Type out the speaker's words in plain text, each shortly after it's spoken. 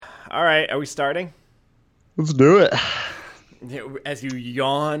All right, are we starting? Let's do it. As you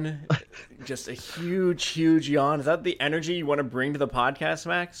yawn, just a huge, huge yawn. Is that the energy you want to bring to the podcast,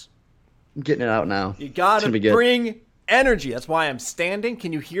 Max? I'm getting it out now. You It's gotta gonna be good. bring energy. That's why I'm standing.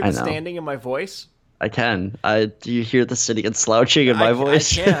 Can you hear I the know. standing in my voice? I can. Do you hear the sitting and slouching in my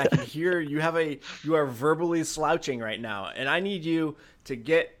voice? I can. I can hear you are verbally slouching right now, and I need you to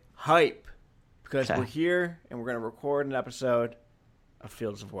get hype because Okay. we're here and we're gonna record an episode of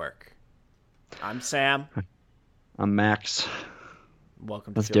Fields of Work. I'm Sam. I'm Max.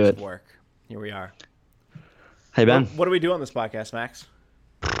 Welcome to Let's do Fields it. of Work. Here we are. Hey Ben, What do we do on this podcast, Max?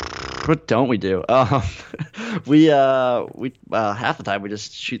 what don't we do? We half the time we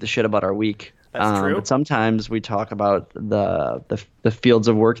just shoot the shit about our week. That's true. But sometimes we talk about the fields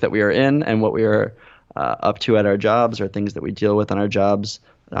of work that we are in and what we are up to at our jobs or things that we deal with on our jobs,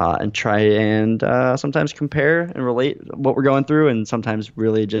 and try and sometimes compare and relate what we're going through, and sometimes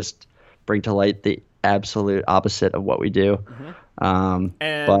really just bring to light the absolute opposite of what we do. And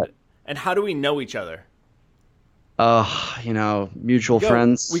But and how do we know each other? mutual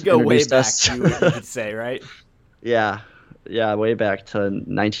friends. We go way introduced back. us. You could say, right? Yeah, way back to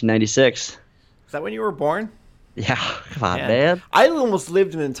 1996. Is that when you were born? Yeah, come on, Yeah. man. I almost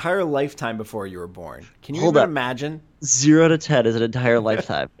lived an entire lifetime before you were born. Can you Hold even up. imagine? 0 to 10 is an entire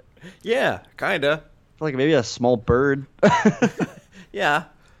lifetime. Yeah, kinda. I feel like maybe a small bird. Yeah.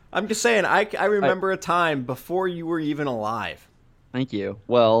 I'm just saying, I remember a time before you were even alive. Thank you.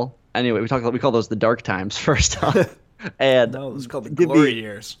 Well, anyway, we call those the dark times first off. And No, it's called the give glory me,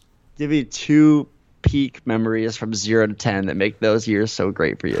 years. give me 2 peak memories from 0 to 10 that make those years so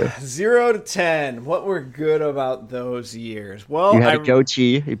great for you. 0 to 10. What were good about those years? Well, You had I a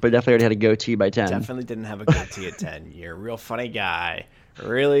goatee, you definitely already had a goatee by 10. definitely didn't have a goatee at 10. You're a real funny guy.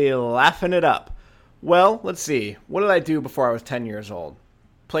 Really laughing it up. Well, let's see. What did I do before I was 10 years old?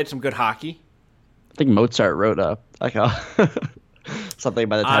 Played some good hockey. I think Mozart wrote something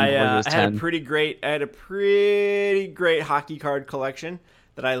by the time before he was I 10. had a pretty great hockey card collection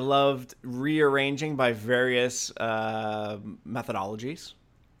that I loved rearranging by various methodologies.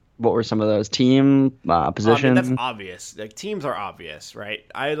 What were some of those? Team, I mean, position, that's obvious. Like teams are obvious, right?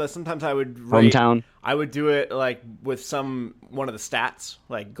 Sometimes I would rate, hometown? I would do it like with one of the stats,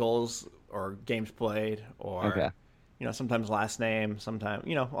 like goals or games played, or Okay. sometimes last name, sometimes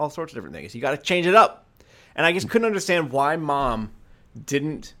all sorts of different things. You got to change it up, and I just couldn't understand why Mom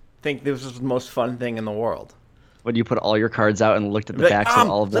didn't think this was the most fun thing in the world. When you put all your cards out and looked at the Like, backs of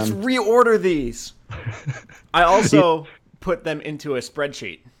all of let's them. reorder these. I also put them into a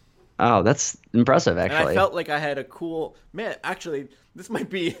spreadsheet. Oh, that's impressive, And I actually. felt like I had a cool man. Actually, this might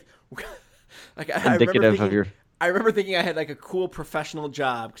be like I remember Indicative thinking, of your. I remember thinking I had like a cool professional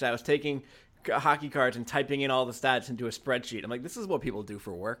job because I was taking hockey cards and typing in all the stats into a spreadsheet. I'm like, this is what people do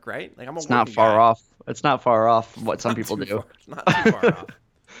for work, right? Like I'm a It's not working far guy. off. It's not far off from what some Not people too do. far- It's not too far off.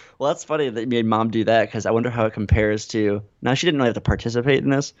 Well, that's funny that you made Mom do that because I wonder how it compares to. Now she didn't really have to participate in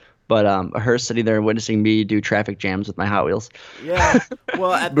this, but her sitting there and witnessing me do traffic jams with my Hot Wheels. Yeah.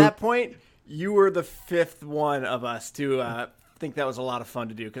 Well, at that point, you were the fifth one of us to think that was a lot of fun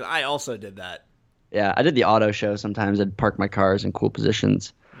to do because I also did that. Yeah, I did the auto show sometimes. I'd park my cars in cool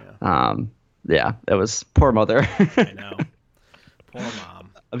positions. Yeah, it was poor mother. I know. Poor Mom.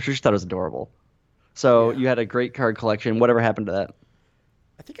 I'm sure she thought it was adorable. So Yeah. you had a great card collection. Whatever happened to that?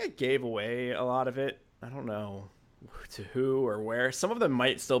 I think I gave away a lot of it. I don't know to who or where. Some of them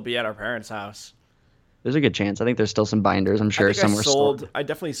might still be at our parents' house. There's a good chance. I think there's still some binders. I'm sure I think some I were sold. sold. I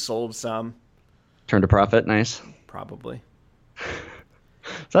definitely sold some, Turned a profit. Nice. probably.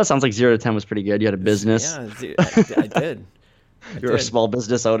 So that sounds like 0 to 10 was pretty good. You had a business. Yeah, I did. You're a did. small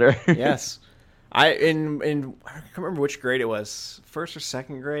business owner. Yes, I can't remember which grade it was. First or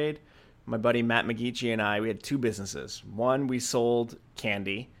second grade. My buddy Matt McGeechee and we had 2 businesses. One, we sold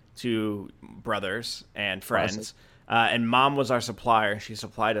candy to brothers and friends. And Mom was our supplier. She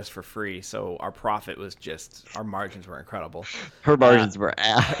supplied us for free. So our profit was our margins were incredible. Her margins were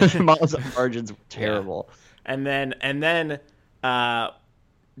ass. Mom's margins were terrible. And then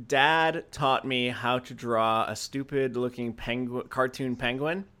Dad taught me how to draw a stupid looking cartoon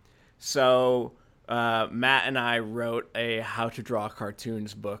penguin. So Matt and I wrote a how to draw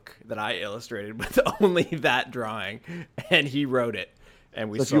cartoons book that I illustrated with only that drawing, and he wrote it, and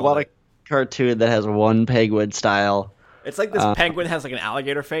we So if sold you want it. a cartoon that has one penguin style, It's like this penguin has like an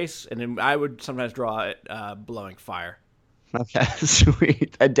alligator face, and then I would sometimes draw it blowing fire. okay,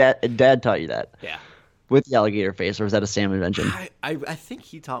 sweet. And Dad taught you that Yeah. with the alligator face, or was that a Sam invention? I think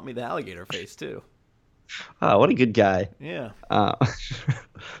he taught me the alligator face too. Oh, what a good guy. Yeah.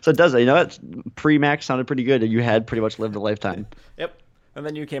 So it does. You know what? Pre-Max sounded pretty good. You had pretty much lived a lifetime. Yep. And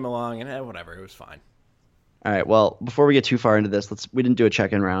then you came along, and whatever, it was fine. All right. Well, before we get too far into this, we didn't do a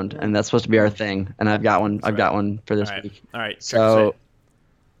check-in round, and that's supposed to be our thing. And I've got one. I've got one for this week. All right. So,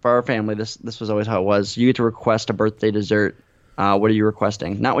 for our family, this was always how it was. You get to request a birthday dessert. What are you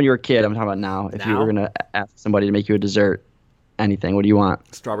requesting? Not when you were a kid. I'm talking about now. If you were gonna ask somebody to make you a dessert, anything, what do you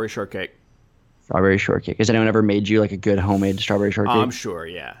want? Strawberry shortcake. Strawberry shortcake. Has anyone ever made you like a good homemade strawberry shortcake? I'm sure.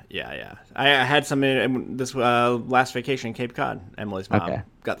 Yeah. I had some in this last vacation in Cape Cod. Emily's mom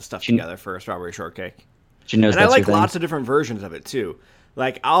got the stuff together for a strawberry shortcake. She knows and that's I like your thing. lots of different versions of it too.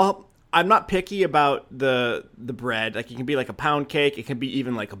 Like I'm not picky about the bread. Like it can be like a pound cake. It can be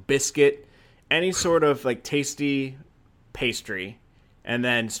even like a biscuit. Any sort of like tasty pastry, and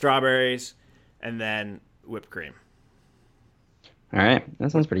then strawberries, and then whipped cream. All right,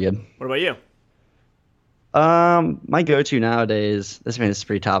 that sounds pretty good. What about you? My go-to nowadays. This is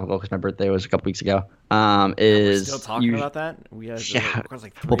pretty topical because my birthday was a couple weeks ago. Is we're still talking about that? We had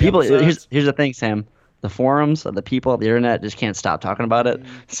like well, people. Here's the thing, Sam. The forums, the people, the internet just can't stop talking about it.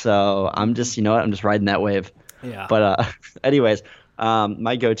 So I'm just, I'm just riding that wave. Yeah. But anyways,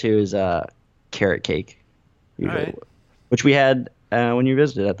 my go-to is carrot cake, right. which we had when you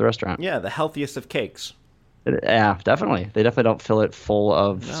visited at the restaurant. Yeah, the healthiest of cakes. Yeah, definitely. They definitely don't fill it full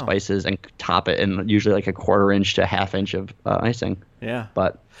of spices and top it in usually like a 1/4 inch to 1/2 inch of icing. Yeah.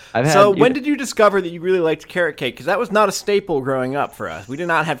 But I've had. So when did you discover that you really liked carrot cake? Because that was not a staple growing up for us. We did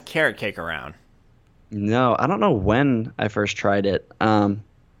not have carrot cake around. No, I don't know when I first tried it.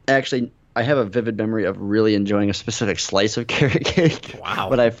 Actually, I have a vivid memory of really enjoying a specific slice of carrot cake. Wow.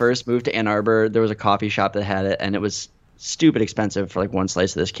 When I first moved to Ann Arbor, there was a coffee shop that had it, and it was stupid expensive for like one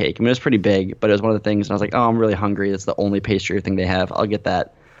slice of this cake. I mean, it was pretty big, but it was one of the things, and I was like, oh, I'm really hungry. That's the only pastry thing they have. I'll get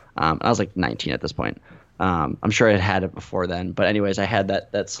that. I was like 19 at this point. I'm sure I had it before then. But anyways, I had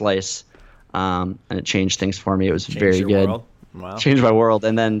that slice, and it changed things for me. It was very good. World. Wow. Changed my world,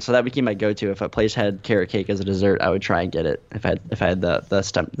 and then so that became my go-to. If a place had carrot cake as a dessert, I would try and get it. If I had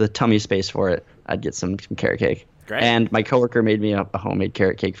the tummy space for it, I'd get some carrot cake. Great. And my coworker made me a homemade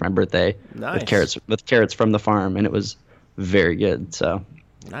carrot cake for my birthday. Nice. with carrots from the farm, and it was very good. So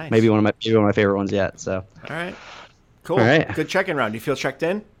nice. maybe one of my favorite ones yet. So all right, cool. All right. Good check-in round. Do you feel checked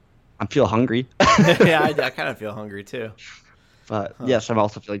in? I feel hungry. Yeah, I kind of feel hungry too. But yes, I'm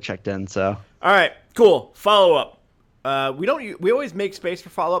also feeling checked in. So all right, cool. Follow up. We always make space for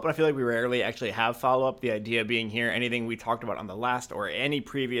follow-up, and I feel like we rarely actually have follow-up. The idea being here, anything we talked about on the last or any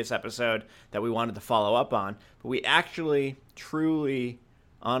previous episode that we wanted to follow up on. But we actually, truly,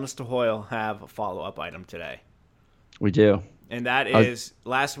 honest to Hoyle, have a follow-up item today. We do. And that is,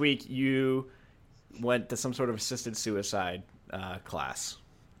 last week you went to some sort of assisted suicide class.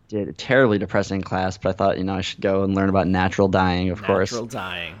 Did a terribly depressing class, but I thought, I should go and learn about natural dying, of course. Natural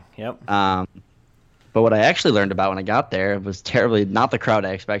dying, yep. But what I actually learned about when I got there was terribly not the crowd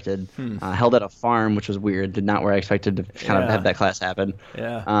I expected. Held at a farm, which was weird. Did not where I expected to kind of have that class happen.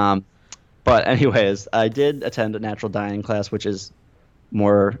 Yeah. But anyways, I did attend a natural dyeing class, which is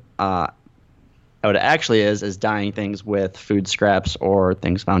more what it actually is dyeing things with food scraps or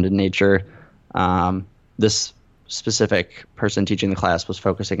things found in nature. This specific person teaching the class was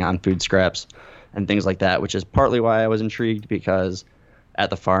focusing on food scraps and things like that, which is partly why I was intrigued, because at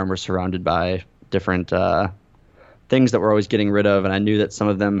the farm we're surrounded by different things that we're always getting rid of, and I knew that some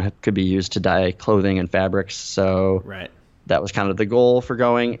of them could be used to dye clothing and fabrics. So that was kind of the goal for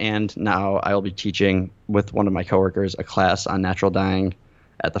going, and now I will be teaching with one of my coworkers a class on natural dyeing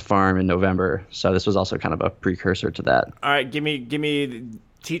at the farm in November. So this was also kind of a precursor to that. All right,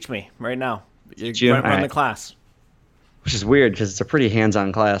 teach me right now. Run the class. Which is weird because it's a pretty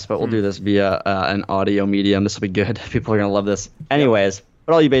hands-on class, but we'll do this via an audio medium. This will be good. People are going to love this. Anyways,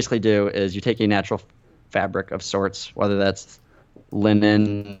 but all you basically do is you take a natural fabric of sorts, whether that's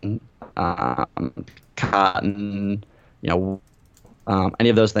linen, cotton, any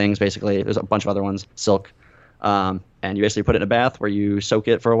of those things. Basically, there's a bunch of other ones, silk, and you basically put it in a bath where you soak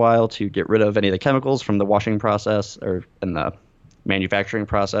it for a while to get rid of any of the chemicals from the washing process or in the manufacturing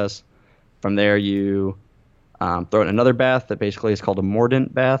process. From there, you throw it in another bath that basically is called a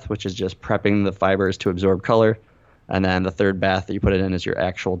mordant bath, which is just prepping the fibers to absorb color. And then the third bath that you put it in is your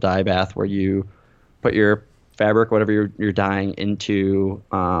actual dye bath, where you put your fabric, whatever you're dyeing, into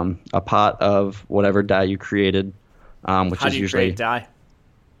a pot of whatever dye you created, which How is do you usually create dye?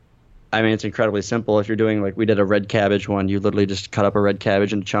 I mean, it's incredibly simple. If you're doing, like we did a red cabbage one, you literally just cut up a red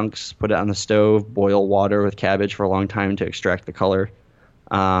cabbage into chunks, put it on the stove, boil water with cabbage for a long time to extract the color,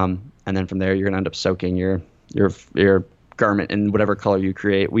 and then from there you're gonna end up soaking your garment in whatever color you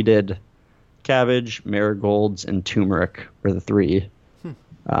create. We did cabbage, marigolds, and turmeric were the three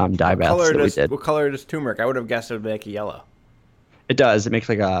dye baths that we did. What color is turmeric? I would have guessed it would be like a yellow. It does. It makes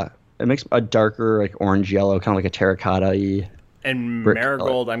a darker like orange yellow, kind of like a terracotta-y And brick color.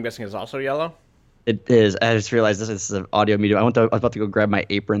 marigold, I'm guessing, is also yellow. It is. I just realized this is an audio medium. I was about to go grab my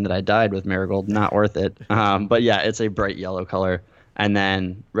apron that I dyed with marigold. Not worth it. But yeah, it's a bright yellow color. And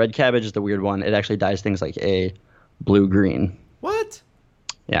then red cabbage is the weird one. It actually dyes things like a blue-green. What?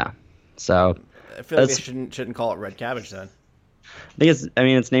 Yeah. So I feel like they that's, shouldn't call it red cabbage then. I think it's. I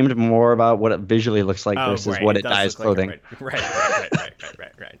mean, it's named more about what it visually looks like versus right. what it does dyes look like a clothing.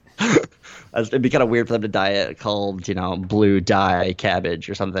 Right. It'd be kind of weird for them to dye it called, blue dye cabbage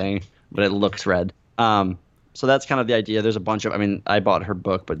or something, but it looks red. So that's kind of the idea. There's a bunch of. I mean, I bought her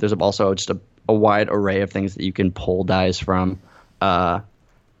book, but there's also just a wide array of things that you can pull dyes from.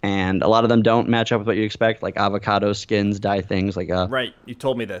 And a lot of them don't match up with what you expect. Like avocado skins dye things like a Right. You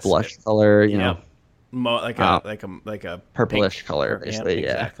told me this. blush color, Like a purplish pink color, Yeah, basically.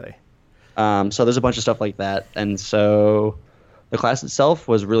 Yeah. exactly. So there's a bunch of stuff like that. And so the class itself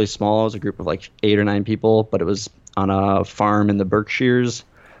was really small. It was a group of like 8 or 9 people, but it was on a farm in the Berkshires,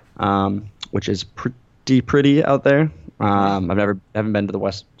 which is pretty out there. Haven't been to the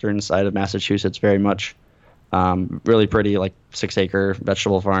western side of Massachusetts very much. Really pretty, like 6-acre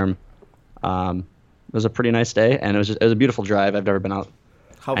vegetable farm. It was a pretty nice day, and it was a beautiful drive. I've never been out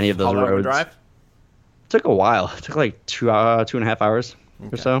any of those how long of a roads. drive? It took a while. It took like 2.5 hours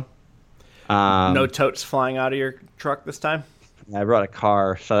or so. No totes flying out of your truck this time. I brought a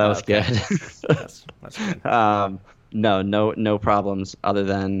car, so that was okay. good. That's good. No problems other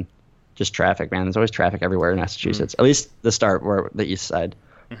than just traffic, man. There's always traffic everywhere in Massachusetts. At least the start, where the east side.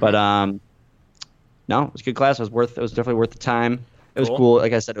 But no, it was a good class. It was definitely worth the time. It was cool.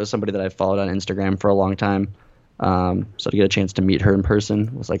 Like I said, it was somebody that I followed on Instagram for a long time. So to get a chance to meet her in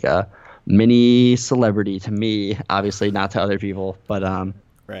person was like a mini celebrity to me. Obviously, not to other people, but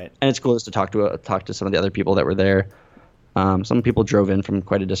Right. And it's cool just to talk to some of the other people that were there. Some people drove in from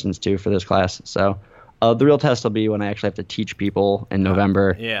quite a distance too for this class. So the real test will be when I actually have to teach people in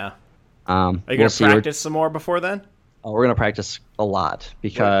November. Yeah. Are Are you gonna practice some more before then? We're gonna practice a lot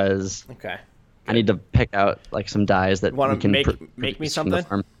because Okay. I need to pick out like some dyes that Want we to can make me produce from the something?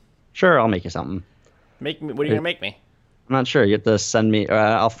 farm. Sure, I'll make you something. Make me. What are you gonna make me? I'm not sure. You have to send me.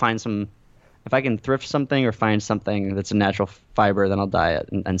 I'll find some. If I can thrift something or find something that's a natural fiber, then I'll dye it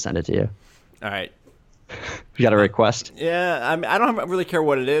and send it to you. All right. You got a request? Yeah. I mean, I don't really care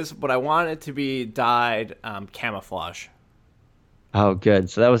what it is, but I want it to be dyed camouflage. Oh, good.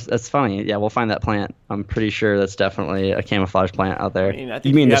 So that's funny. Yeah, we'll find that plant. I'm pretty sure that's definitely a camouflage plant out there. I mean, I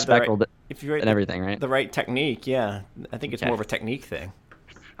think You mean if the have the right- speckled if you write and everything, right? The right technique, yeah. I think it's Okay. more of a technique thing.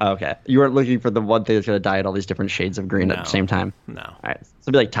 Oh, okay. You weren't looking for the one thing that's going to dye it all these different shades of green at No. the same time. No. All right. So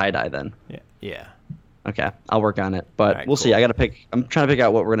it'll be like tie-dye then. Yeah. Yeah. Okay, I'll work on it, but All right, we'll see. cool. I'm trying to pick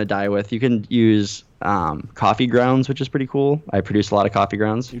out what we're gonna dye with. You can use coffee grounds, which is pretty cool. I produce a lot of coffee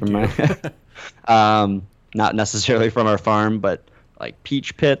grounds from my, not necessarily from our farm, but like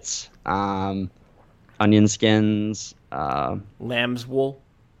peach pits, onion skins. Lamb's wool.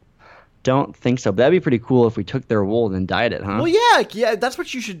 Don't think so, but that'd be pretty cool if we took their wool and dyed it, huh? Well, yeah, that's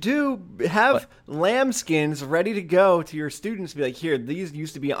what you should do. Have lamb skins ready to go to your students. Be like, here, these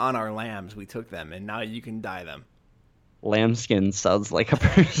used to be on our lambs. We took them, and now you can dye them. Lambskin sounds like a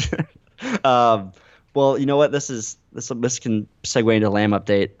person. Well, you know what? This can segue into lamb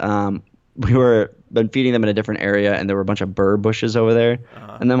update. We been feeding them in a different area, and there were a bunch of burr bushes over there,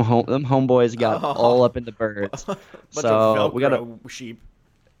 and them homeboys got all up in the birds. Bunch So of Velcro we got sheep.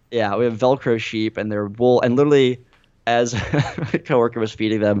 yeah, we have Velcro sheep, and their wool, and literally, as my coworker was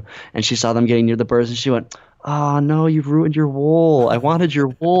feeding them, and she saw them getting near the birds, and she went, "Oh no, you've ruined your wool. I wanted your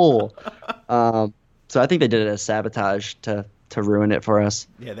wool." So I think they did it as sabotage to ruin it for us.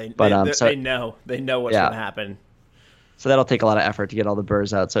 Yeah, they know what's Yeah. gonna happen. So that'll take a lot of effort to get all the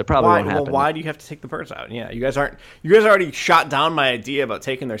birds out. So it probably won't happen. Well, why do you have to take the birds out? Yeah, you guys already shot down my idea about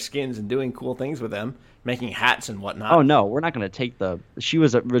taking their skins and doing cool things with them, making hats and whatnot. Oh no, we're not going to take She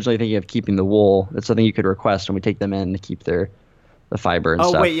was originally thinking of keeping the wool. That's something you could request when we take them in to keep the fiber and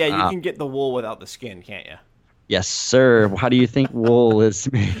stuff. Oh wait, yeah, you can get the wool without the skin, can't you? Yes, sir. How do you think wool is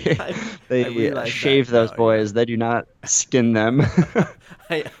made? I They realize shave that those now, boys. They do not skin them.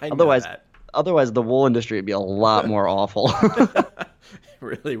 I know Otherwise, that. otherwise the wool industry would be a lot more awful. It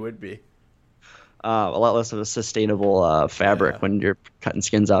really would be. A lot less of a sustainable fabric Yeah. when you're cutting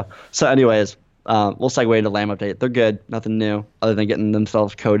skins off. So, anyways, we'll segue into lamb update. They're good. Nothing new other than getting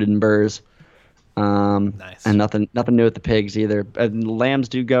themselves coated in burrs. Nice. And nothing new with the pigs either. And lambs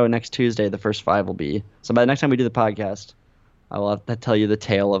do go next Tuesday. The first 5 will be. So by the next time we do the podcast, I will have to tell you the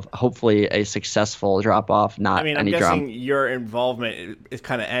tale of hopefully a successful drop off, not I mean, I'm any guessing drum. your involvement it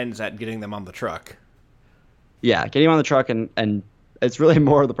kind of ends at getting them on the truck. Yeah, getting them on the truck and It's really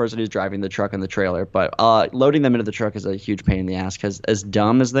more the person who's driving the truck and the trailer. But loading them into the truck is a huge pain in the ass because as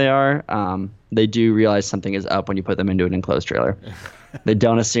dumb as they are, they do realize something is up when you put them into an enclosed trailer. They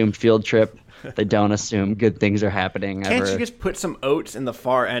don't assume field trip. They don't assume good things are happening. Can't ever. you just put some oats in the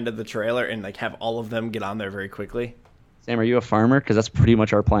far end of the trailer and like have all of them get on there very quickly? Sam, are you a farmer? Because that's pretty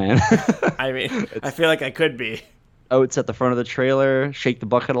much our plan. I mean, I feel like I could be. Oats at the front of the trailer, shake the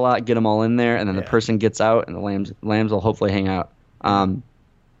bucket a lot, get them all in there, and then the person gets out, and the lambs will hopefully hang out.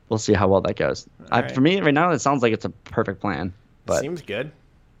 We'll see how well that goes. Right. For me, right now, it sounds like it's a perfect plan. But seems good.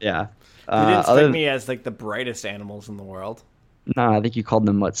 yeah, You didn't strike me as like the brightest animals in the world. No, I think you called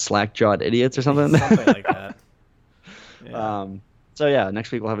them what, slack-jawed idiots or something. Something like that. Yeah. So yeah,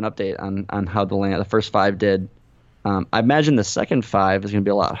 next week we'll have an update on how the first 5 did. I imagine the second 5 is going to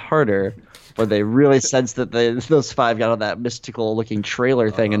be a lot harder, where they really sense that those 5 got on that mystical-looking trailer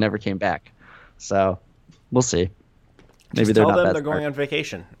thing and never came back. So we'll see. Maybe Just they're tell not them that they're smart. going on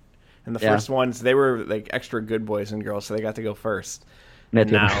vacation. And the first ones, they were like extra good boys and girls, so they got to go first.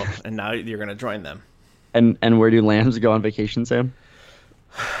 And now you're going to join them. And where do lambs go on vacation, Sam?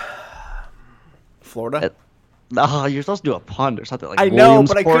 Florida? You're supposed to do a pun or something like I know,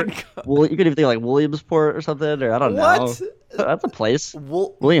 but I Williamsport. couldn't. Well, you could even think like Williamsport or something, or I don't know. What? That's a place.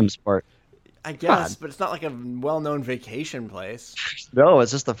 Williamsport. I guess, but it's not like a well-known vacation place. No,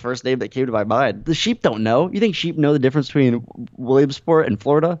 it's just the first name that came to my mind. The sheep don't know. You think sheep know the difference between Williamsport and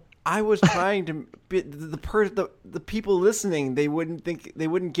Florida? I was trying to the people listening, they wouldn't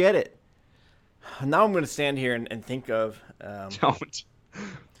get it. Now I'm going to stand here and think of. Don't.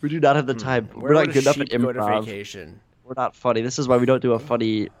 We do not have the time. We're not good enough at Go to improv. vacation? We're not funny. This is why we don't do a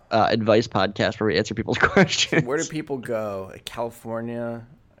funny advice podcast where we answer people's questions. Where do people go? California?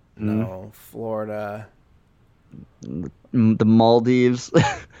 No. Florida? The Maldives.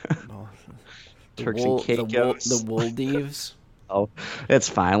 Turks and The Caicos. Maldives? Oh, it's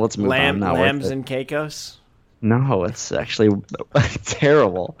fine. Let's move on. Not worth Lambs it. and Caicos? No, it's actually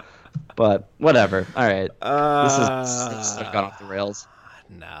terrible. But whatever. All right. This has gone off the rails.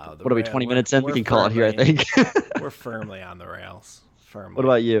 No. What are we, 20 minutes in? We can call it here, I think. We're firmly on the rails. Firmly. What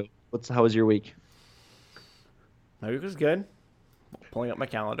about you? How was your week? My week was good. Pulling up my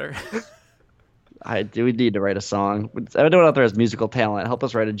calendar. We need to write a song. Everyone out there has musical talent. Help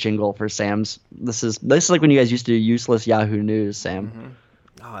us write a jingle for Sam's. This is like when you guys used to do useless Yahoo News, Sam.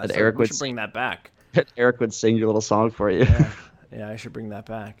 Mm-hmm. We should bring that back. Eric would sing your little song for you. Yeah, I should bring that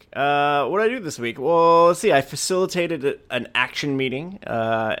back. What did I do this week? Well, let's see. I facilitated an action meeting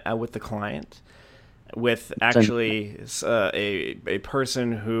with the client, with actually a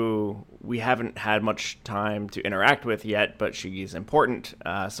person who we haven't had much time to interact with yet, but she's important.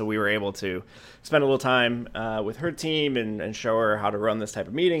 So we were able to spend a little time with her team and show her how to run this type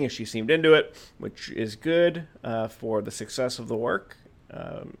of meeting, and she seemed into it, which is good for the success of the work,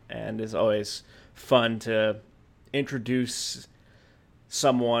 and is always fun to introduce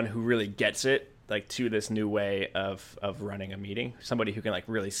someone who really gets it, like, to this new way of running a meeting. Somebody who can like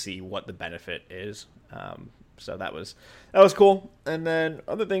really see what the benefit is. So that was cool. And then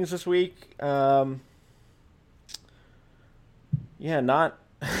other things this week, not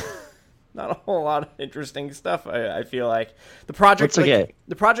not a whole lot of interesting stuff. I feel like the project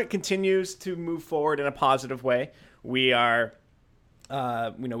the project continues to move forward in a positive way. We are,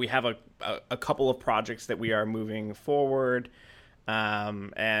 we have a couple of projects that we are moving forward.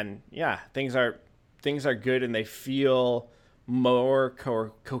 And yeah, things are good, and they feel more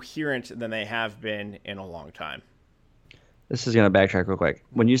coherent than they have been in a long time. This is going to backtrack real quick.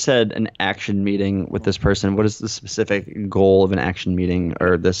 When you said an action meeting with this person, what is the specific goal of an action meeting,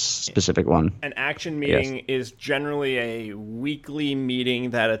 or this specific one? An action meeting is generally a weekly meeting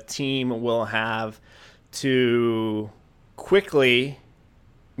that a team will have to quickly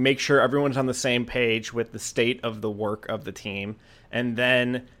make sure everyone's on the same page with the state of the work of the team, and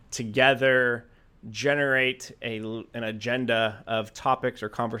then together generate an agenda of topics or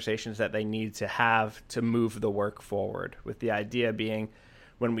conversations that they need to have to move the work forward, with the idea being,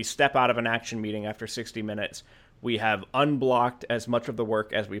 when we step out of an action meeting after 60 minutes, we have unblocked as much of the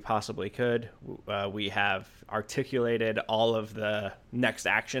work as we possibly could. We have articulated all of the next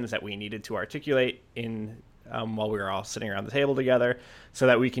actions that we needed to articulate while we were all sitting around the table together, so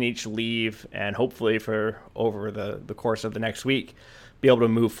that we can each leave and hopefully for over the course of the next week be able to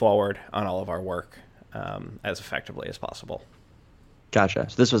move forward on all of our work as effectively as possible. Gotcha.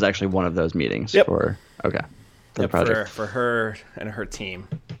 So this was actually one of those meetings for the project. For her and her team,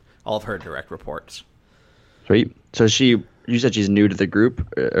 all of her direct reports. Sweet. So you said she's new to the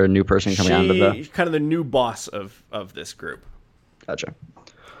group, or a new person coming onto She's kind of the new boss of this group. Gotcha.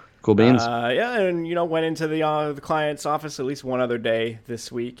 Cool beans. Yeah, and went into the client's office at least one other day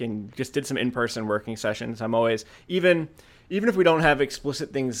this week and just did some in-person working sessions. I'm always even if we don't have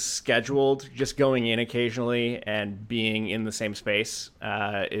explicit things scheduled, just going in occasionally and being in the same space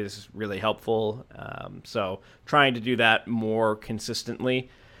is really helpful. So trying to do that more consistently.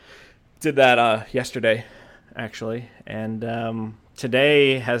 Did that yesterday, actually, and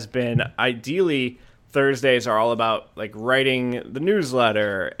today has been ideally. Thursdays are all about like writing the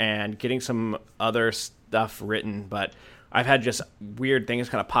newsletter and getting some other stuff written, but I've had just weird things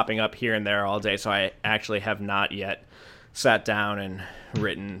kind of popping up here and there all day, so I actually have not yet sat down and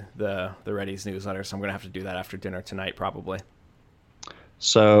written the Ready's newsletter, so I'm going to have to do that after dinner tonight probably.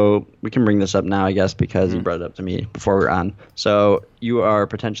 So we can bring this up now, I guess, because you brought it up to me before we were on. So you are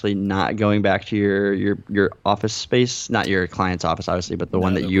potentially not going back to your office space, not your client's office, obviously, but the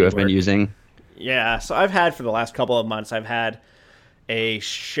one that you have been using. Yeah, so I've had for the last couple of months, I've had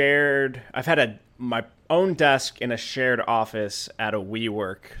my own desk in a shared office at a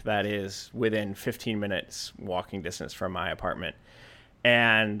WeWork that is within 15 minutes walking distance from my apartment.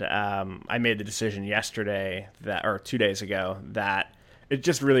 And I made the decision yesterday or 2 days ago that it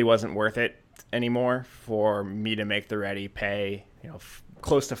just really wasn't worth it anymore for me to make the Ready pay,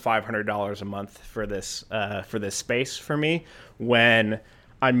 close to $500 a month for this space for me when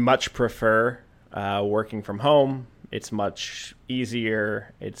I much prefer working from home. It's much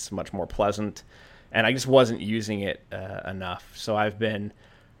easier. It's much more pleasant. And I just wasn't using it enough. So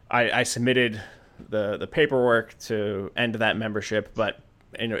I submitted the paperwork to end that membership, but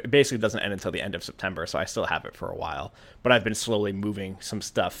it basically doesn't end until the end of September. So I still have it for a while. But I've been slowly moving some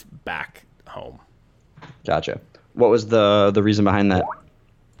stuff back home. Gotcha. What was the reason behind that?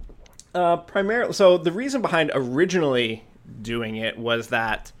 Primarily, so the reason behind originally doing it was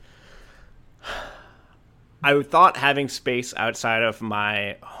that I thought having space outside of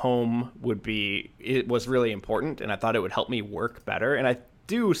my home was really important, and I thought it would help me work better. And I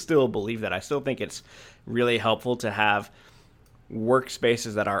do still believe that. I still think it's really helpful to have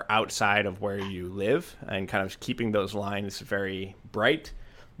workspaces that are outside of where you live and kind of keeping those lines very bright.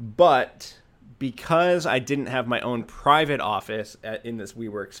 But because I didn't have my own private office in this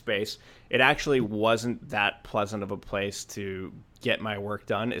WeWork space, it actually wasn't that pleasant of a place to get my work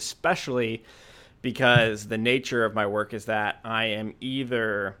done, especially because the nature of my work is that I am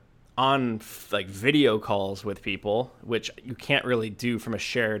either on like video calls with people, which you can't really do from a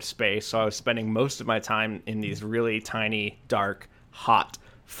shared space. So I was spending most of my time in these really tiny, dark, hot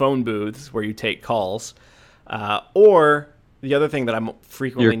phone booths where you take calls. Or the other thing that I'm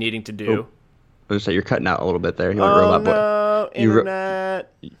frequently needing to do. So you're cutting out a little bit there. You went robot no,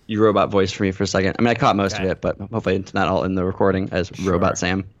 internet. You robot voice for me for a second. I mean, I caught most of it, but hopefully it's not all in the recording as Sure. Robot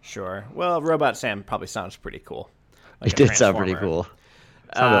Sam. Sure. Well, Robot Sam probably sounds pretty cool. Like it did sound pretty cool.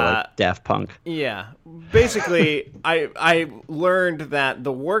 Sounded like Daft Punk. Yeah. Basically, I learned that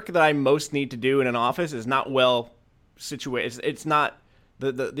the work that I most need to do in an office is not well situated. It's not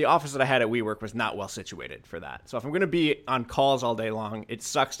the office that I had at WeWork was not well situated for that. So if I'm going to be on calls all day long, it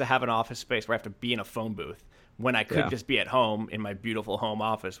sucks to have an office space where I have to be in a phone booth when I could just be at home in my beautiful home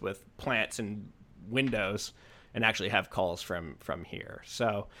office with plants and windows and actually have calls from here.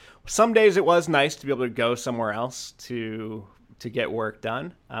 So some days it was nice to be able to go somewhere else to get work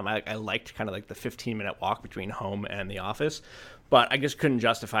done. I liked kind of like the 15-minute walk between home and the office, but I just couldn't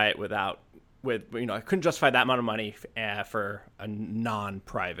justify it I couldn't justify that amount of money for a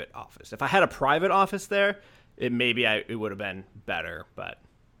non-private office. If I had a private office there, it would have been better, but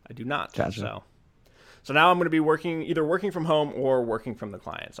I do not. Gotcha. So now I'm going to be either working from home or working from the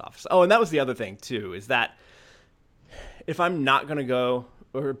client's office. Oh, and that was the other thing too, is that if I'm not going to go,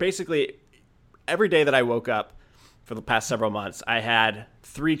 or basically every day that I woke up for the past several months, I had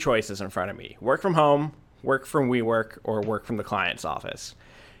 3 choices in front of me: work from home, work from WeWork, or work from the client's office.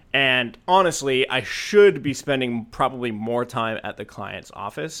 And honestly, I should be spending probably more time at the client's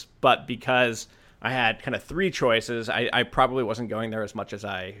office, but because I had kind of 3 choices, I probably wasn't going there as much as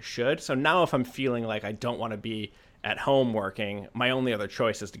I should. So now if I'm feeling like I don't want to be at home working, my only other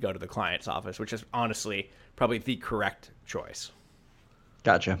choice is to go to the client's office, which is honestly probably the correct choice.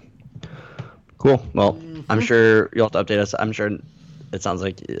 Gotcha. Cool. Well, I'm sure you'll have to update us. I'm sure it sounds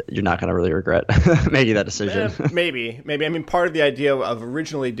like you're not going to really regret making that decision. Maybe. I mean, part of the idea of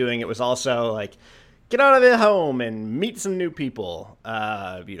originally doing it was also like, get out of the home and meet some new people.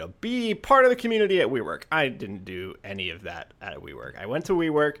 Be part of the community at WeWork. I didn't do any of that at WeWork. I went to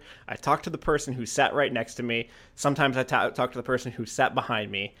WeWork. I talked to the person who sat right next to me. Sometimes I talked to the person who sat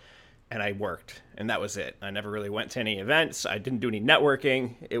behind me, and I worked, and that was it. I never really went to any events. I didn't do any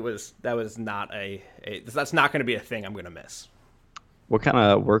networking. That's not going to be a thing I'm going to miss. What kind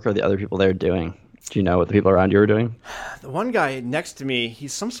of work are the other people there doing? Do you know what the people around you are doing? The one guy next to me,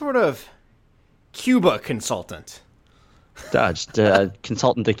 he's some sort of Cuba consultant. Just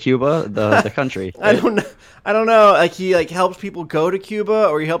consultant to Cuba, the country. I Right? don't know. I don't know. Like he helps people go to Cuba,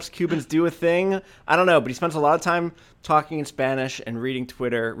 or he helps Cubans do a thing. I don't know, but he spends a lot of time talking in Spanish and reading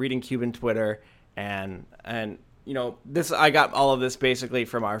Twitter, reading Cuban Twitter, and this. I got all of this basically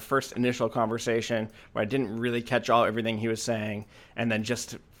from our first initial conversation where I didn't really catch everything he was saying, and then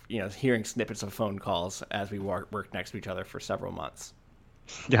just hearing snippets of phone calls as we worked next to each other for several months.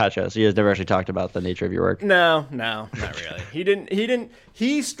 Gotcha. So you guys never actually talked about the nature of your work. No, not really. He didn't.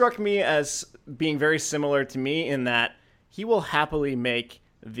 He struck me as being very similar to me in that he will happily make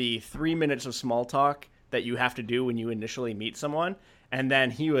the 3 minutes of small talk that you have to do when you initially meet someone. And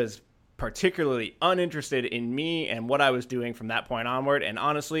then he was particularly uninterested in me and what I was doing from that point onward. And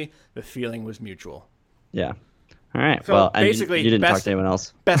honestly, the feeling was mutual. Yeah. All right. So well, basically, and you didn't talk to anyone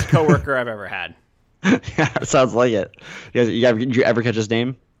else. Best coworker I've ever had. Yeah, sounds like it. Did you ever catch his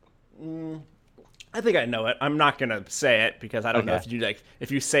name? I think I know it. I'm not gonna say it because I don't know Okay. if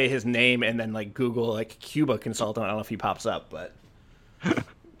you say his name and then Google Cuba consultant. I don't know if he pops up, but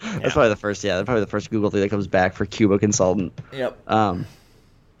That's probably the first. Yeah, that's probably the first Google thing that comes back for Cuba consultant. Yep. All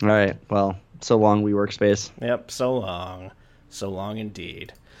right. Well, so long, WeWorkspace. Yep. So long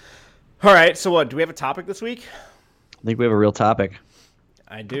indeed. All right. So what? Do we have a topic this week? I think we have a real topic.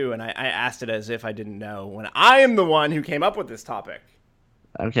 I do, and I asked it as if I didn't know when I am the one who came up with this topic.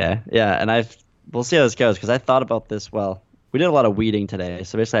 Okay. Yeah, and we'll see how this goes because I thought about this. Well, we did a lot of weeding today,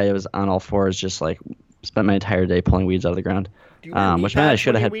 so basically I was on all fours, just spent my entire day pulling weeds out of the ground. Do you wear knee Which meant I pads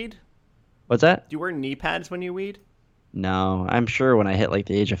should when have you had. weed? What's that? Do you wear knee pads when you weed? No, I'm sure when I hit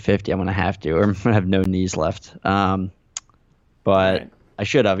the age of 50, I'm gonna have to, or I'm gonna have no knees left. But Right. I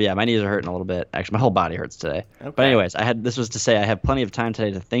should have. Yeah, my knees are hurting a little bit. Actually, my whole body hurts today. Okay. But anyways, this was to say I had plenty of time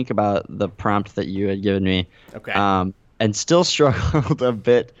today to think about the prompt that you had given me. Okay. And still struggled a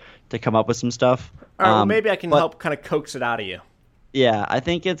bit to come up with some stuff. All right. Well, maybe I can but- help kind of coax it out of you. Yeah, I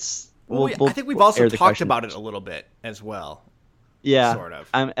think it's. I think we've we'll also air the talked question. about it a little bit as well. Yeah, sort of.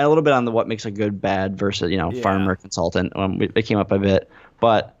 I'm a little bit on the what makes a good bad versus farmer consultant. It came up a bit,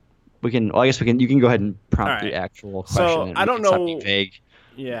 but we can. Well, I guess we can. You can go ahead and prompt All right. the actual So, question. and I we don't can stop know- being vague.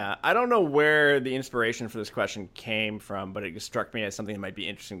 Yeah, I don't know where the inspiration for this question came from, but it just struck me as something that might be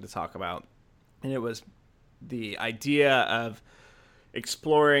interesting to talk about. And it was the idea of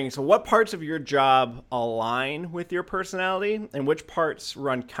exploring, so what parts of your job align with your personality and which parts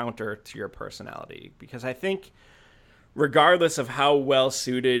run counter to your personality? Because I think regardless of how well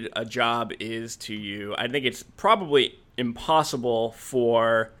suited a job is to you, I think it's probably impossible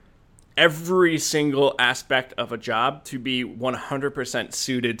for every single aspect of a job to be 100%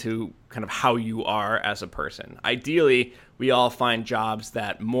 suited to kind of how you are as a person. Ideally, we all find jobs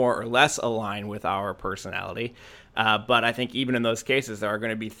that more or less align with our personality. But I think even in those cases, there are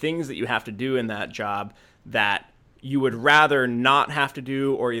going to be things that you have to do in that job that you would rather not have to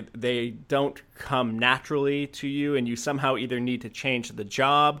do, or they don't come naturally to you, and you somehow either need to change the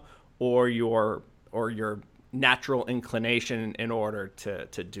job or your natural inclination in order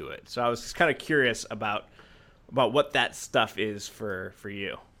to do it. So I was just kind of curious about what that stuff is for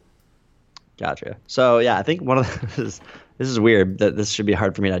you. Gotcha. So yeah, I think one of this is weird that this should be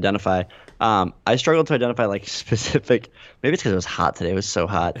hard for me to identify. I struggled to identify specific. Maybe it's because it was hot today. It was so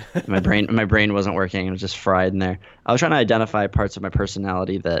hot. My brain wasn't working. It was just fried in there. I was trying to identify parts of my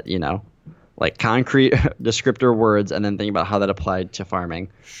personality that concrete descriptor words, and then thinking about how that applied to farming.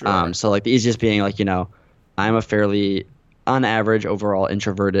 Sure. So the easiest being I'm a fairly, on average, overall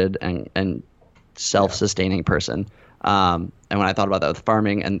introverted and self-sustaining person. And when I thought about that with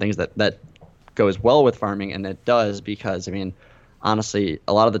farming and things that goes well with farming, and it does because, honestly,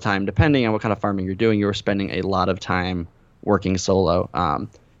 a lot of the time, depending on what kind of farming you're doing, you're spending a lot of time working solo.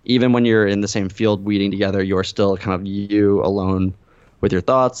 Even when you're in the same field weeding together, you're still kind of you alone with your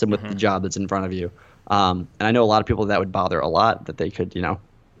thoughts and with the job that's in front of you. And I know a lot of people that would bother a lot, that they could,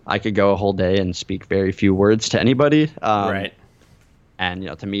 I could go a whole day and speak very few words to anybody. Right.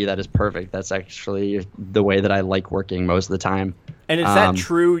 And, to me, that is perfect. That's actually the way that I like working most of the time. And is that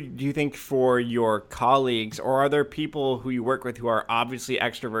true, do you think, for your colleagues, or are there people who you work with who are obviously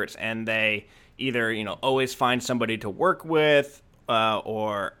extroverts and they either, always find somebody to work with,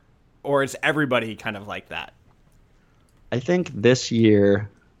 or is everybody kind of like that? I think this year,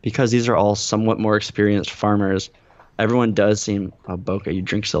 because these are all somewhat more experienced farmers, everyone does seem... Oh, Boca, you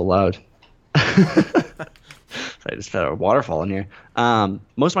drink so loud. I just had a waterfall in here.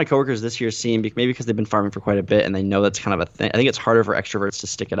 Most of my coworkers this year seem, maybe because they've been farming for quite a bit and they know that's kind of a thing. I think it's harder for extroverts to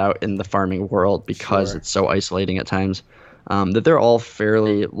stick it out in the farming world because Sure. it's so isolating at times. that they're all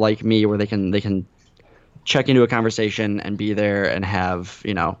fairly like me, where they can check into a conversation and be there and have,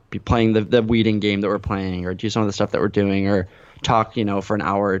 be playing the weeding game that we're playing, or do some of the stuff that we're doing, or talk, for an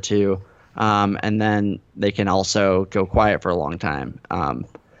hour or two. And then they can also go quiet for a long time.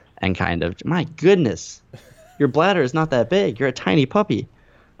 And kind of, my goodness, your bladder is not that big. You're a tiny puppy.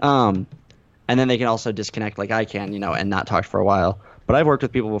 And then they can also disconnect like I can, and not talk for a while. But I've worked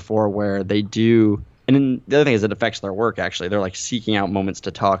with people before where they do, and then the other thing is it affects their work, actually. They're like seeking out moments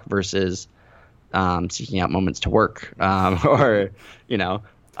to talk versus seeking out moments to work, or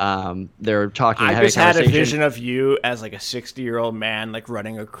they're talking. I just had a vision of you as like a 60-year-old man, like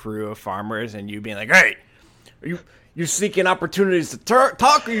running a crew of farmers, and you being like, "Hey, are you seeking opportunities to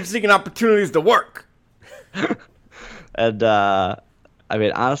talk, or you seeking opportunities to work?" And I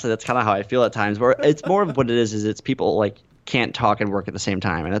mean, honestly, that's kind of how I feel at times. Where it's more of what it is it's people like can't talk and work at the same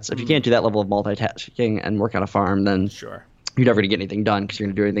time, and that's if you can't do that level of multitasking and work on a farm, then sure. You're never going to get anything done because you're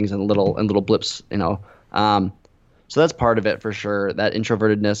going to do things in little blips, So that's part of it for sure. That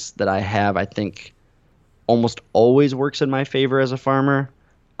introvertedness that I have, I think, almost always works in my favor as a farmer.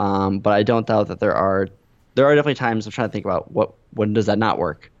 But I don't doubt that there are definitely times I'm trying to think about when does that not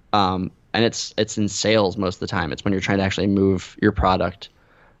work. And it's in sales most of the time. It's when you're trying to actually move your product,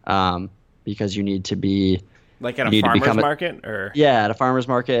 because you need to be. Like at a farmer's market? Yeah, at a farmer's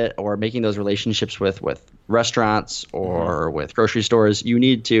market, or making those relationships with restaurants or with grocery stores. You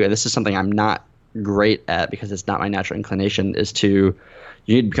need to, and this is something I'm not great at because it's not my natural inclination, you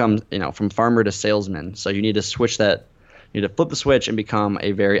need to become, from farmer to salesman. So you need to switch that, you need to flip the switch and become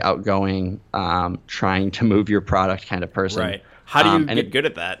a very outgoing, trying to move your product kind of person. Right. How do you get good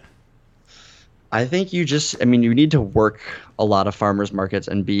at that? I think you need to work a lot of farmers markets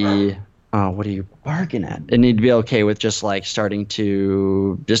and be... what are you barking at? And need to be okay with just like starting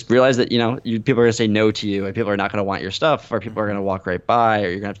to just realize that, people are going to say no to you, and people are not going to want your stuff, or people are going to walk right by, or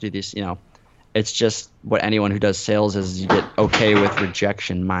you're going to have to do these, it's just what anyone who does sales is. You get okay with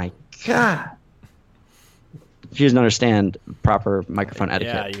rejection. My God. She doesn't understand proper microphone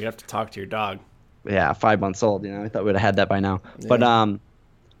etiquette. Yeah, you have to talk to your dog. Yeah, 5 months old. I thought we'd have had that by now. Yeah. But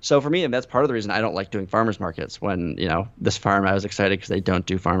so for me, that's part of the reason I don't like doing farmers markets. When this farm, I was excited because they don't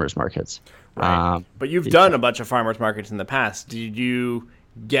do farmers markets. Right. But you've done a bunch of farmers markets in the past. Did you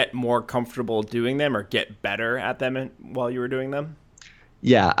get more comfortable doing them, or get better at them while you were doing them?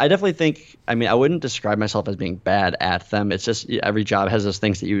 Yeah, I definitely think. I mean, I wouldn't describe myself as being bad at them. It's just every job has those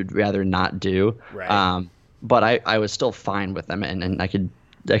things that you would rather not do. Right. But I was still fine with them, and I could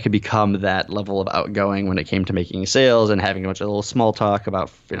become that level of outgoing when it came to making sales and having a bunch of little small talk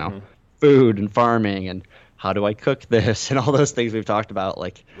about food and farming and how do I cook this and all those things we've talked about.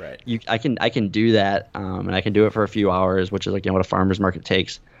 Like, right. I can do that, and I can do it for a few hours, which is again what a farmer's market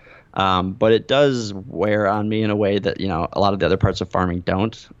takes. But it does wear on me in a way that a lot of the other parts of farming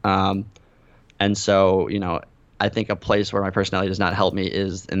don't. And so I think a place where my personality does not help me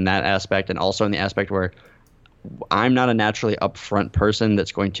is in that aspect, and also in the aspect where I'm not a naturally upfront person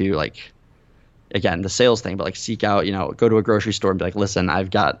that's going to, like, again, the sales thing, but like seek out, go to a grocery store and be like, listen, I've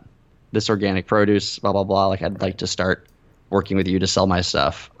got this organic produce, blah, blah, blah. Like, I'd like to start working with you to sell my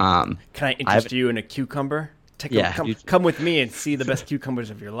stuff. Can I interest you in a cucumber? Come with me and see the best cucumbers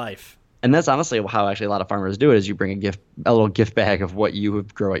of your life. And that's honestly how actually a lot of farmers do it, is you bring a little gift bag of what you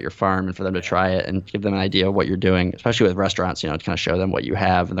grow at your farm, and for them to try it and give them an idea of what you're doing, especially with restaurants, to kind of show them what you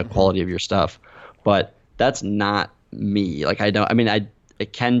have and the quality of your stuff. But that's not me. Like,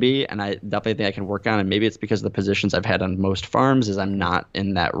 it can be, and I definitely think I can work on it. Maybe it's because of the positions I've had on most farms is I'm not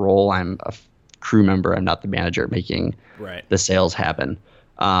in that role. I'm a crew member. I'm not the manager making the sales happen.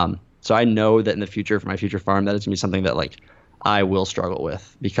 So I know that in the future, for my future farm, that is going to be something that like I will struggle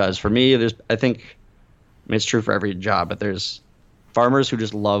with, because for me, it's true for every job, but there's farmers who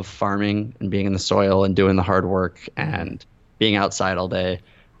just love farming and being in the soil and doing the hard work and being outside all day.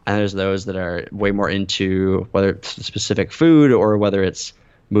 And there's those that are way more into whether it's specific food or whether it's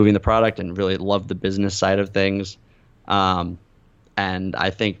moving the product and really love the business side of things. And I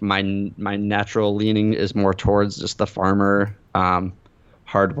think my natural leaning is more towards just the farmer,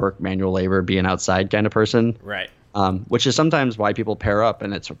 hard work, manual labor, being outside kind of person. Right. Which is sometimes why people pair up,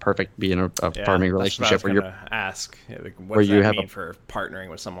 and it's a perfect being a farming relationship where you're ask. What does that mean for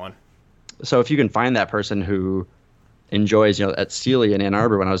partnering with someone? So if you can find that person who enjoys, at Sealy in Ann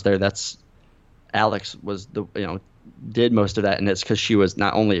Arbor when I was there, that's Alex was did most of that, and it's because she was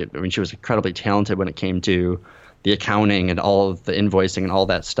she was incredibly talented when it came to the accounting and all of the invoicing and all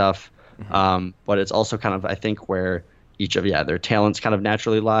that stuff. Mm-hmm. But it's also kind of, I think, where each of their talents kind of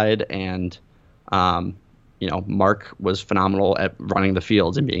naturally lied, and Mark was phenomenal at running the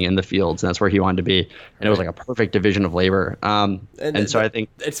fields and being in the fields, and that's where he wanted to be. And it was like a perfect division of labor. And so I think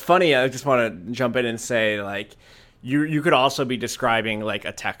it's funny. I just want to jump in and say, like, you could also be describing like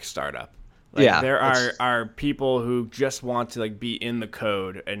a tech startup. Like, yeah, there are people who just want to like be in the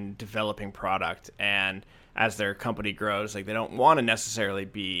code and developing product, and as their company grows, like they don't want to necessarily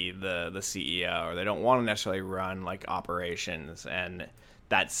be the CEO, or they don't want to necessarily run like operations, and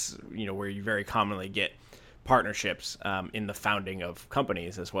that's where you very commonly get partnerships in the founding of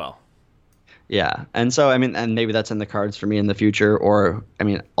companies as well. Yeah. And so, I mean, and maybe that's in the cards for me in the future, or, I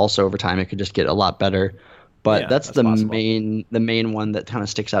mean, also over time, it could just get a lot better. But Yeah, that's that's the possible. main one that kind of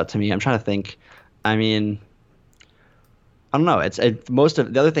sticks out to me. I'm trying to think. I mean, I don't know. Most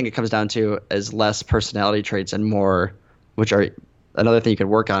of the other thing it comes down to is less personality traits and more, which are another thing you could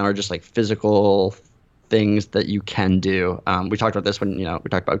work on, are just like physical things that you can do. We talked about this when, we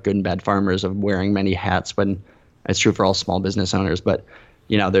talked about good and bad farmers of wearing many hats, when it's true for all small business owners. But,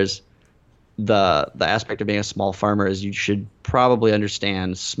 there's the aspect of being a small farmer is you should probably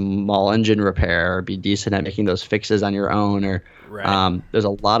understand small engine repair, or be decent at making those fixes on your own. Or Right. there's a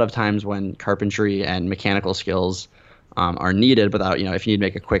lot of times when carpentry and mechanical skills are needed without, if you need to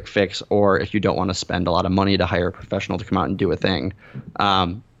make a quick fix, or if you don't want to spend a lot of money to hire a professional to come out and do a thing.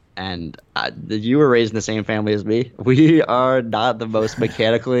 And you were raised in the same family as me. We are not the most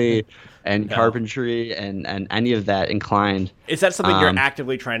mechanically and No. carpentry and any of that inclined. Is that something you're Um,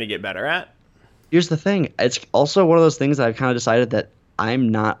 actively trying to get better at? Here's the thing. It's also one of those things that I've kind of decided that I'm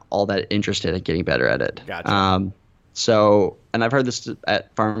not all that interested in getting better at it. Gotcha. So, and I've heard this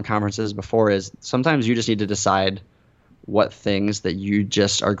at farm conferences before, is sometimes you just need to decide what things that you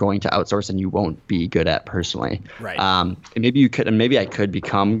just are going to outsource and you won't be good at personally. Right. And maybe I could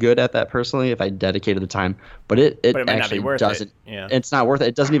become good at that personally if I dedicated the time, but it But it might not be actually worth it. doesn't. Yeah. It's not worth it.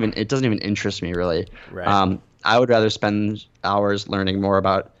 It doesn't even interest me really. Right. I would rather spend hours learning more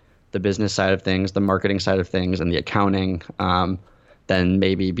about the business side of things, the marketing side of things, and the accounting, than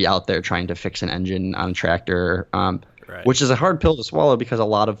maybe be out there trying to fix an engine on a tractor, Right. which is a hard pill to swallow because a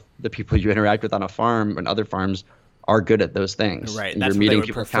lot of the people you interact with on a farm and other farms are good at those things. Right. And That's you're what they meeting would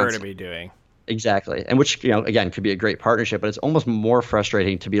people prefer to constantly. be doing. Exactly. And which, again, could be a great partnership, but it's almost more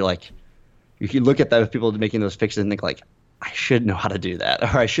frustrating to be like, you can look at those people making those fixes and think like, I should know how to do that,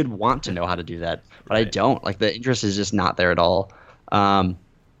 or I should want to know how to do that, but I Right. don't. Like the interest is just not there at all.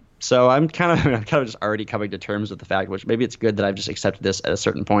 So I'm kind of just already coming to terms with the fact, which maybe it's good that I've just accepted this at a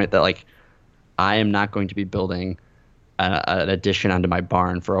certain point, that like I am not going to be building an addition onto my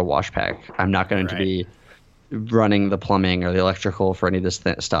barn for a wash pack. I'm not going to Right. be running the plumbing or the electrical for any of this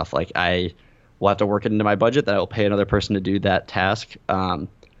stuff. Like I will have to work it into my budget that I will pay another person to do that task.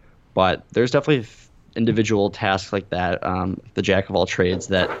 But there's definitely individual tasks like that, the jack of all trades,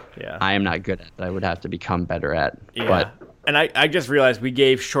 that Yeah. I am not good at, that I would have to become better at. Yeah. But And I just realized we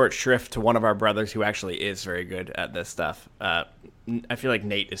gave short shrift to one of our brothers who actually is very good at this stuff. I feel like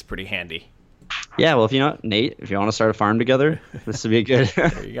Nate is pretty handy. yeah, well, if you know what, Nate, if you want to start a farm together, this would be a good,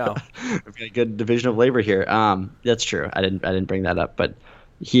 There you go. would be a good division of labor here. That's true. I didn't bring that up, but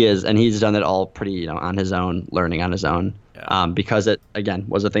he is, and he's done it all pretty, on his own, learning on his own. Yeah. Because it again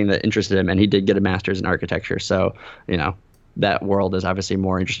was a thing that interested him, and he did get a master's in architecture. So, that world is obviously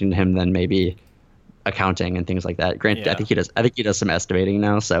more interesting to him than maybe accounting and things like that. Granted, Yeah. I think he does some estimating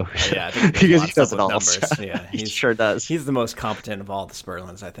now, so Yeah, I think he because he does does lots it of all. numbers. So Yeah, he sure does. He's the most competent of all the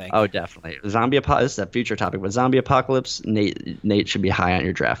Sperlins, I think. Oh, definitely. This is a future topic, but zombie apocalypse, Nate should be high on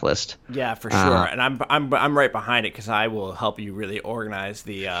your draft list. Yeah, for sure. And I'm right behind it because I will help you really organize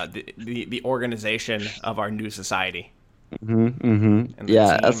the organization of our new society. And the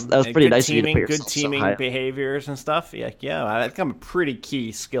Yeah, team, that was and pretty good nice of you to teaming, put good yourself so teaming high. behaviors and stuff. Yeah, that's become a pretty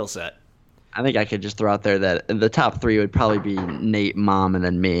key skill set. I think I could just throw out there that the top three would probably be Nate, Mom, and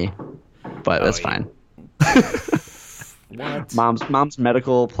then me. But that's yeah. fine. What? Mom's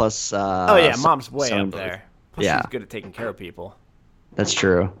medical plus. Oh yeah, mom's way sewing up both. there. Plus Yeah. she's good at taking care of people. That's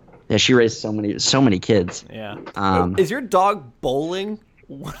true. Yeah, she raised so many kids. Yeah. Um, Is your dog bowling?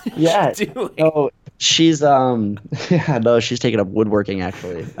 What is Yeah. she doing? No, she's yeah, no, she's taking up woodworking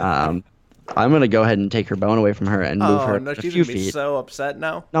actually. I'm gonna go ahead and take her bone away from her and move Oh her no, a she's few gonna be feet. so upset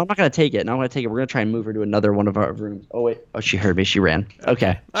now. No, I'm not gonna take it. No, I'm gonna take it. We're gonna try and move her to another one of our rooms. Oh wait. Oh, she heard me. She ran.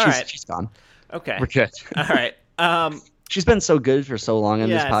 Okay. All she's right. she's gone. Okay. We're good. All right. She's been so good for so long on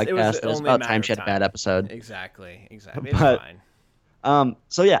this Yes, it was podcast that it's only a about time matter she had of a bad time. episode. Exactly. It's But- fine.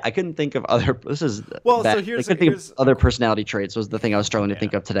 So yeah, I couldn't think of other. This is Well, bad. so here's- I couldn't think here's- of other personality traits. Was the thing I was struggling to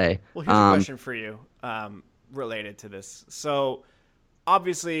think of today. Well, here's a question for you related to this. So,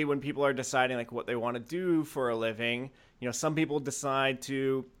 obviously, when people are deciding like what they want to do for a living, some people decide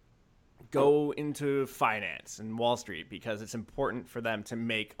to go into finance and Wall Street because it's important for them to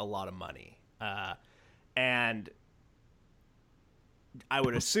make a lot of money. And I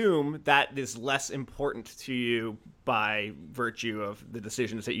would assume that is less important to you by virtue of the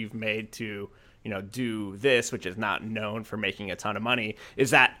decisions that you've made to, do this, which is not known for making a ton of money.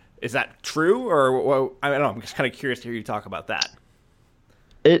 Is that true? Or I don't know. I'm just kind of curious to hear you talk about that.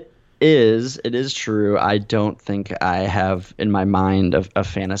 It is true. I don't think I have in my mind a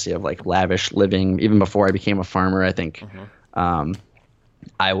fantasy of like lavish living. Even before I became a farmer, I think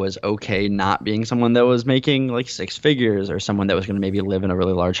I was okay not being someone that was making like six figures or someone that was going to maybe live in a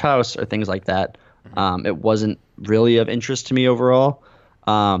really large house or things like that. It wasn't really of interest to me overall.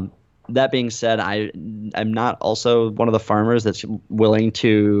 That being said, I'm not also one of the farmers that's willing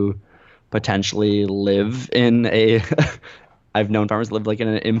to potentially live in a I've known farmers live like in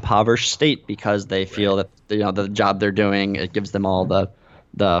an impoverished state because they feel that the job they're doing, it gives them all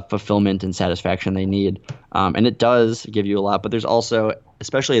the fulfillment and satisfaction they need. And it does give you a lot, but there's also,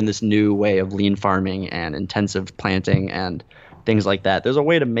 especially in this new way of lean farming and intensive planting and things like that, there's a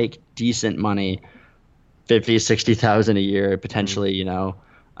way to make decent money, 50, 60,000 a year, potentially,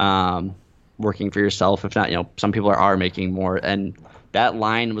 working for yourself. If not, some people are making more, and that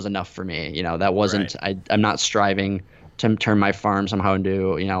line was enough for me. That wasn't, I'm not striving to turn my farm somehow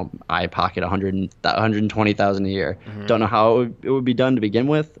into, I pocket 120,000 a year. Don't know how it would be done to begin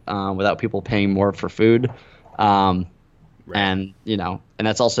with, without people paying more for food. And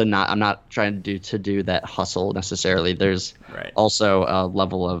that's also I'm not trying to do that hustle necessarily. There's also a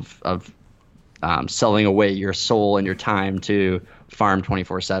level of selling away your soul and your time to farm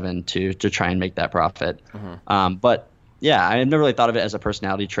 24/7 to try and make that profit. But yeah, I never really thought of it as a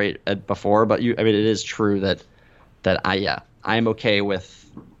personality trait before, but it is true that I am okay with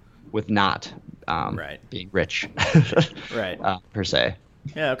not being rich, per se.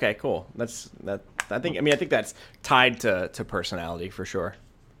 Yeah. Okay. Cool. I think that's tied to personality for sure.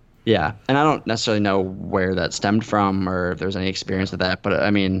 Yeah, and I don't necessarily know where that stemmed from or if there's any experience with that, but I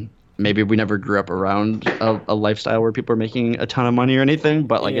mean, maybe we never grew up around a lifestyle where people are making a ton of money or anything,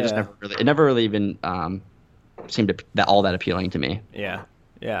 but like it never really even seemed all that appealing to me. Yeah.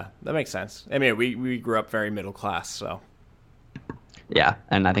 Yeah, that makes sense. I mean, we grew up very middle class, so. Yeah,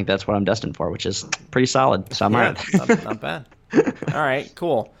 and I think that's what I'm destined for, which is pretty solid. So I'm all right. Not bad. All right,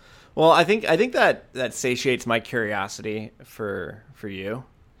 cool. Well, I think that satiates my curiosity for you.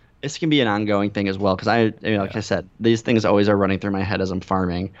 This can be an ongoing thing as well, because I said, these things always are running through my head as I'm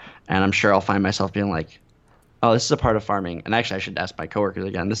farming, and I'm sure I'll find myself being like, oh, this is a part of farming. And actually, I should ask my coworkers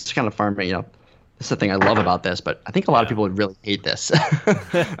again. This is kind of farming, This is the thing I love about this, but I think a lot of people would really hate this.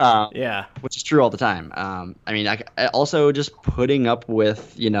 Which is true all the time. I also just putting up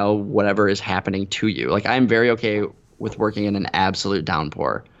with, whatever is happening to you. Like, I'm very okay with working in an absolute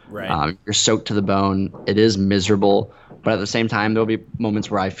downpour. Right. You're soaked to the bone. It is miserable. But at the same time, there'll be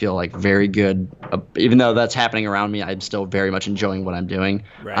moments where I feel like very good. Even though that's happening around me, I'm still very much enjoying what I'm doing.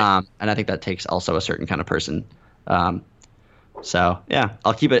 Right. And I think that takes also a certain kind of person. So yeah,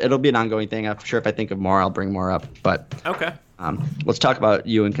 I'll keep it. It'll be an ongoing thing. I'm sure if I think of more, I'll bring more up. But okay. Let's talk about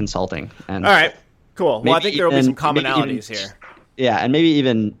you in consulting. And all right, cool. Well, I think there will be some commonalities here. Yeah, and maybe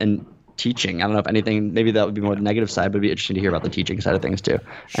even in teaching. I don't know if anything. Maybe that would be more the negative side, but it'd be interesting to hear about the teaching side of things too.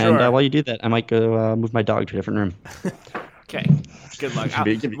 Sure. And while you do that, I might go move my dog to a different room. Okay. Good luck.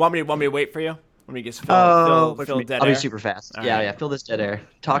 Want me to wait for you? Let me just fill dead air. I'll be super fast. Yeah. Fill this dead air.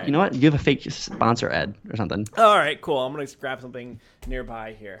 Talk. Right. You know what? You have a fake sponsor ad or something. All right. Cool. I'm gonna grab something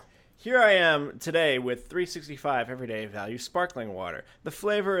nearby here. Here I am today with 365 Everyday Value Sparkling Water. The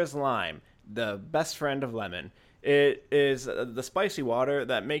flavor is lime, the best friend of lemon. It is the spicy water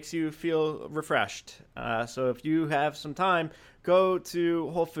that makes you feel refreshed. So if you have some time, go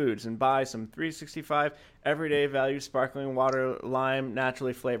to Whole Foods and buy some 365 Everyday Value Sparkling Water, lime,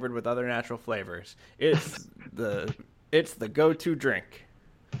 naturally flavored with other natural flavors. It's the go-to drink.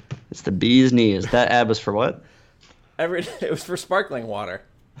 It's the bee's knees. That ad was for what? It was for sparkling water.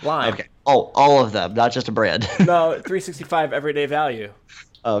 Lime. Okay. Oh, all of them, not just a brand. No, 365 Everyday Value.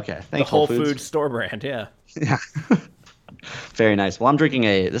 Oh, okay. Thanks, the Whole Foods store brand, yeah. Yeah. Very nice. Well, I'm drinking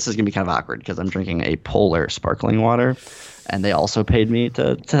this is going to be kind of awkward because I'm drinking a Polar sparkling water, and they also paid me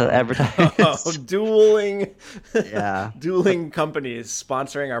to advertise. Oh, dueling companies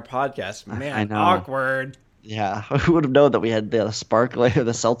sponsoring our podcast. Man, I know. Awkward. Yeah. Who would have known that we had the sparkling or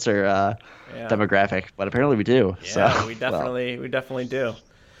the seltzer demographic, but apparently we do. Yeah, so, we definitely do.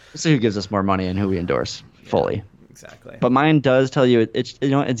 We'll see who gives us more money and who we endorse fully. Exactly. But mine does tell you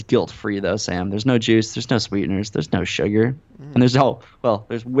it's guilt free though, Sam. There's no juice, there's no sweeteners, there's no sugar, and there's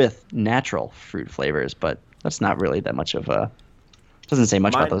with natural fruit flavors, but that's not really that much of a Doesn't say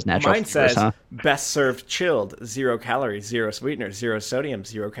much about those natural Mine flavors, says huh? best served chilled, 0 calories, 0 sweeteners, 0 sodium,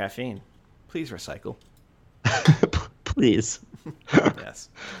 0 caffeine. Please recycle. Please. Yes.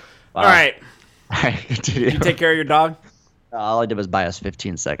 Wow. All right. All right, continue. You take care of your dog? All I did was buy us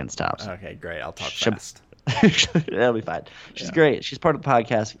 15 seconds tops. Okay, great. I'll talk Should- fast. That'll be fine. She's Yeah. great. She's part of the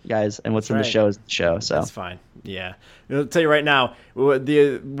podcast, guys, and what's in the right. show is the show. So That's fine. Yeah. I'll tell you right now, what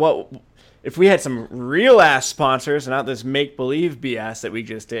if we had some real ass sponsors and not this make believe BS that we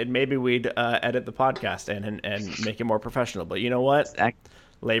just did, maybe we'd edit the podcast and make it more professional. But you know what?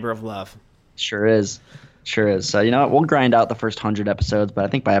 Labor of love. Sure is. So you know what? We'll grind out the first 100 episodes, but I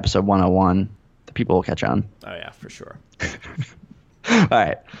think by episode 101, the people will catch on. Oh yeah, for sure. All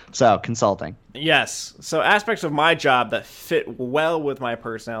right. So consulting. Yes. So aspects of my job that fit well with my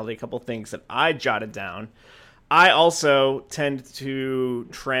personality, a couple things that I jotted down. I also tend to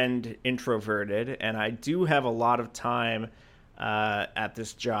trend introverted, and I do have a lot of time at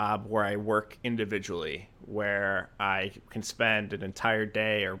this job where I work individually, where I can spend an entire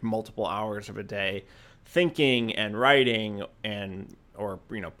day or multiple hours of a day thinking and writing or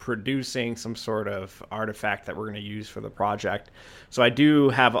producing some sort of artifact that we're going to use for the project. So I do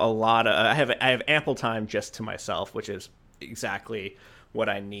have I have ample time just to myself, which is exactly what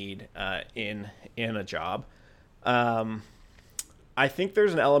I need in a job. I think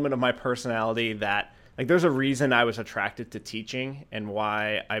there's an element of my personality that, like, there's a reason I was attracted to teaching and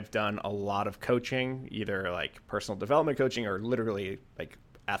why I've done a lot of coaching, either like personal development coaching or literally like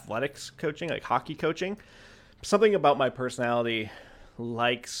athletics coaching, like hockey coaching. Something about my personality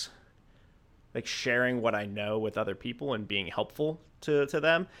likes like sharing what I know with other people and being helpful to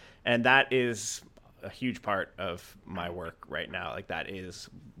them. And that is a huge part of my work right now. Like, that is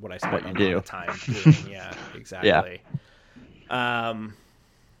what I spend a lot of time doing. Yeah, exactly. Yeah.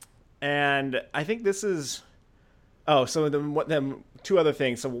 And I think this is, so then two other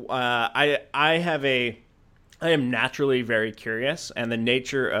things. So I am naturally very curious, and the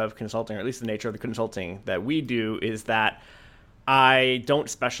nature of consulting, or at least the nature of the consulting that we do, is that I don't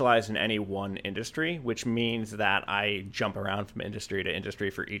specialize in any one industry, which means that I jump around from industry to industry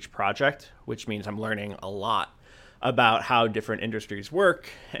for each project, which means I'm learning a lot about how different industries work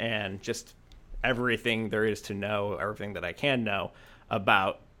and just everything there is to know, everything that I can know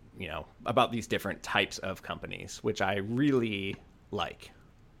about these different types of companies, which I really like.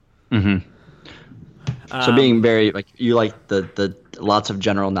 Mm-hmm. So being very, like, you like the lots of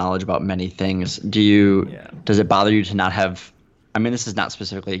general knowledge about many things. Does it bother you to not have, I mean, this is not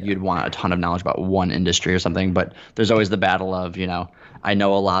specifically you'd want a ton of knowledge about one industry or something, but there's always the battle of, I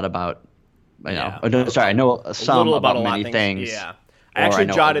know a lot about, I know some about many things. Yeah. I actually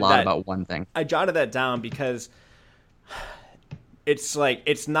jotted a lot about one thing. I jotted that down because it's like,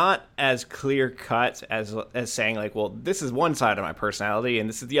 it's not as clear cut as saying like, well, this is one side of my personality and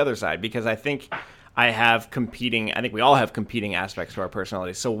this is the other side, because I think we all have competing aspects to our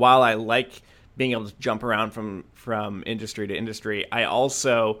personality. So while I like being able to jump around from industry to industry, I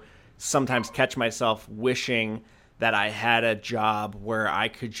also sometimes catch myself wishing that I had a job where I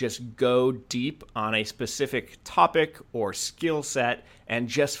could just go deep on a specific topic or skill set and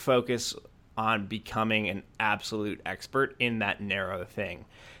just focus on becoming an absolute expert in that narrow thing.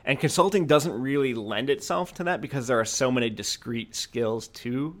 And consulting doesn't really lend itself to that because there are so many discrete skills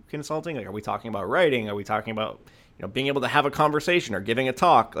to consulting. Like, are we talking about writing? Are we talking about, being able to have a conversation or giving a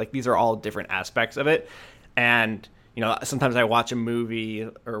talk? Like, these are all different aspects of it. And, sometimes I watch a movie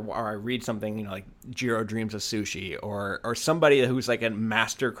or I read something, like Jiro Dreams of Sushi or somebody who's like a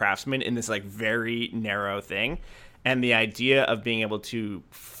master craftsman in this like very narrow thing. And the idea of being able to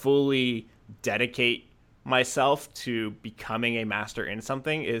fully dedicate myself to becoming a master in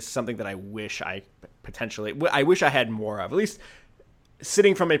something is something that I wish I had more of. At least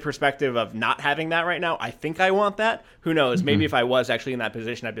sitting from a perspective of not having that right now, I think I want that. Who knows? Mm-hmm. Maybe if I was actually in that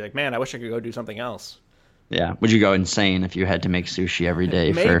position, I'd be like, man, I wish I could go do something else. Yeah. Would you go insane if you had to make sushi every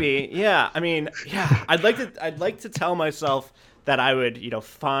day? Maybe. Yeah. I mean, yeah. I'd like to tell myself that I would,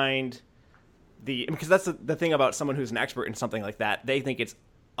 find because that's the thing about someone who's an expert in something like that. They think it's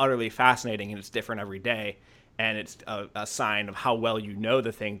utterly fascinating and it's different every day. And it's a sign of how well you know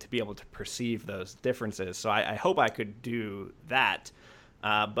the thing to be able to perceive those differences. So I hope I could do that,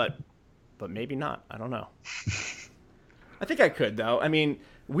 but maybe not. I don't know. I think I could, though. I mean,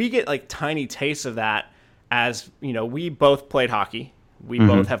 we get like tiny tastes of that as, we both played hockey. We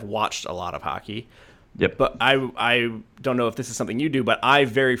both have watched a lot of hockey. Yep. But I don't know if this is something you do, but I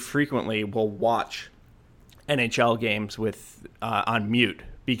very frequently will watch NHL games with on mute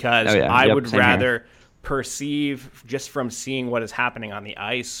because I would rather perceive just from seeing what is happening on the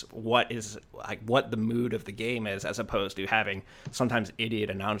ice what the mood of the game is, as opposed to having sometimes idiot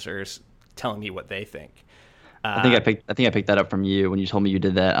announcers telling me what they think. I think I picked that up from you when you told me you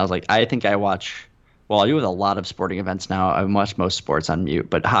did that. I was like, I think I watch. Well, I do with a lot of sporting events now. I watch most sports on mute,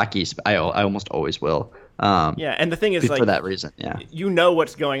 but hockey, I almost always will. Yeah, and the thing is, for that reason, yeah, you know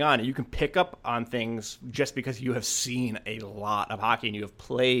what's going on, and you can pick up on things just because you have seen a lot of hockey and you have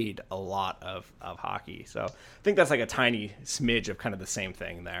played a lot of hockey. So I think that's like a tiny smidge of kind of the same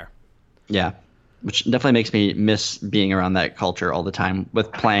thing there. Yeah, which definitely makes me miss being around that culture all the time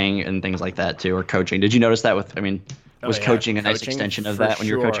with playing and things like that too, or coaching. Did you notice that was coaching a nice extension of that when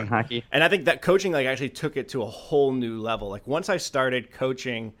you were coaching hockey? And I think that coaching actually took it to a whole new level. Like once I started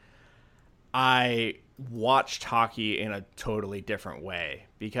coaching, I watched hockey in a totally different way,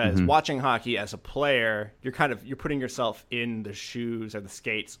 because watching hockey as a player, you're putting yourself in the shoes or the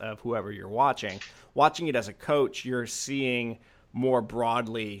skates of whoever you're watching. Watching it as a coach, you're seeing more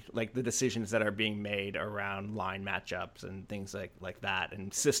broadly like the decisions that are being made around line matchups and things like that,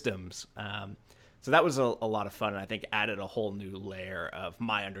 and systems. So that was a lot of fun, and I think added a whole new layer of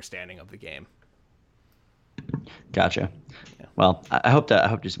my understanding of the game. Gotcha. Yeah. Well, I hope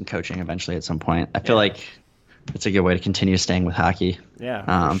to do some coaching eventually at some point. I feel like it's a good way to continue staying with hockey.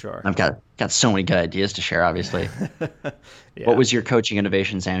 Yeah, for sure. I've got so many good ideas to share, obviously. Yeah. What was your coaching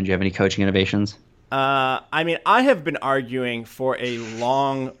innovation, Sam? Do you have any coaching innovations? I mean, I have been arguing for a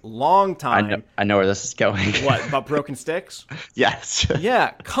long time. I know where this is going. What, about broken sticks? Yes.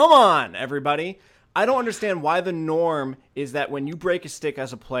 Yeah, come on, everybody. I don't understand why the norm is that when you break a stick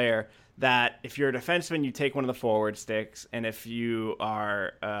as a player, that if you're a defenseman, you take one of the forward sticks, and if you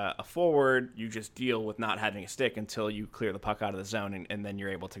are a forward, you just deal with not having a stick until you clear the puck out of the zone, and then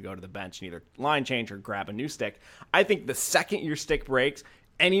you're able to go to the bench and either line change or grab a new stick. I think the second your stick breaks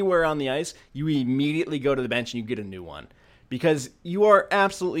anywhere on the ice, you immediately go to the bench and you get a new one, because you are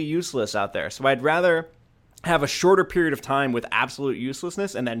absolutely useless out there. So I'd rather have a shorter period of time with absolute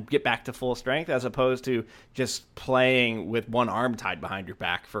uselessness and then get back to full strength, as opposed to just playing with one arm tied behind your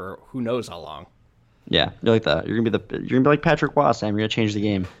back for who knows how long. Yeah, you're like that. You're gonna be like Patrick Waugh, Sam. You're gonna change the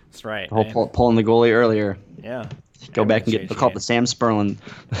game. That's right. The whole pulling the goalie earlier. Yeah. Go back and call it the Sam Sperlin.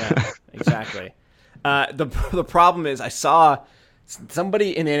 Yeah, exactly. The problem is I saw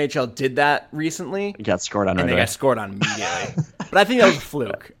somebody in the NHL did that recently. He got scored on and right they away. got scored on immediately. But I think that was a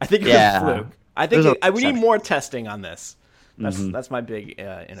fluke. I think it was a fluke. I think we need more testing on this. That's my big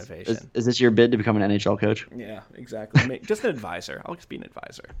innovation. Is this your bid to become an NHL coach? Yeah, exactly. Just an advisor. I'll just be an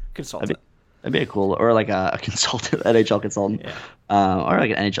advisor, consultant. That'd be a cool, or like a consultant, NHL consultant. Yeah. Or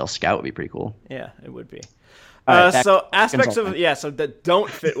like an NHL scout would be pretty cool. Yeah, it would be. Right, so aspects so that don't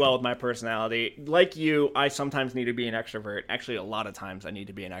fit well with my personality. Like you, I sometimes need to be an extrovert. Actually, a lot of times I need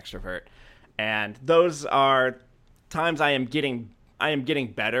to be an extrovert, and those are times I am getting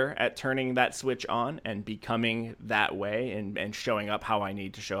better at turning that switch on and becoming that way, and showing up how I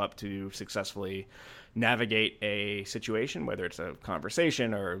need to show up to successfully navigate a situation, whether it's a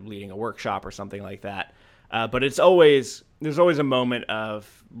conversation or leading a workshop or something like that. But there's always a moment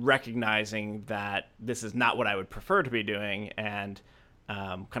of recognizing that this is not what I would prefer to be doing, and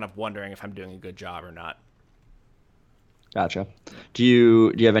kind of wondering if I'm doing a good job or not. Gotcha. Do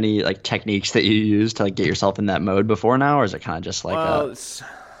you have any like techniques that you use to like get yourself in that mode before now, or is it kind of just like?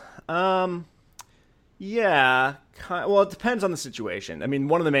 Yeah. Well, it depends on the situation. I mean,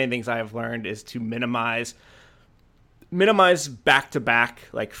 one of the main things I have learned is to minimize back-to-back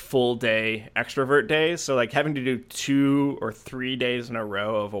like full day extrovert days. So like having to do 2 or 3 days in a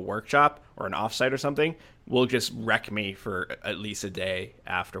row of a workshop or an offsite or something will just wreck me for at least a day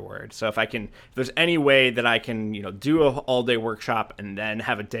afterward. So if there's any way that I can, do a all-day workshop and then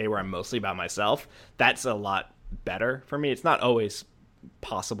have a day where I'm mostly by myself, that's a lot better for me. It's not always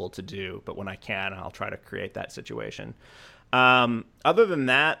possible to do, but when I can, I'll try to create that situation. Other than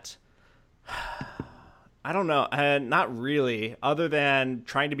that, I don't know. Not really. Other than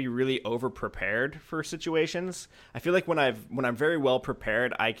trying to be really over prepared for situations, I feel like when I'm very well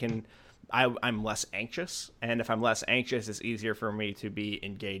prepared, I'm less anxious, and if I'm less anxious, it's easier for me to be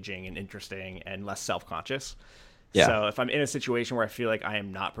engaging and interesting and less self-conscious. Yeah. So if I'm in a situation where I feel like I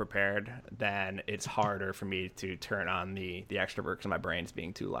am not prepared, then it's harder for me to turn on the extrovert because my brain's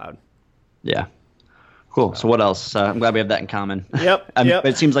being too loud. Yeah. Cool. So what else? I'm glad we have that in common. Yep. But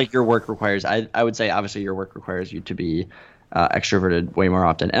it seems like your work requires, I would say obviously your work requires you to be extroverted way more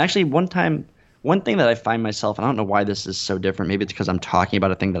often. And actually one thing that I find myself, and I don't know why this is so different, maybe it's because I'm talking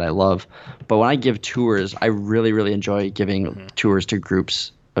about a thing that I love, but when I give tours, I really, really enjoy giving tours to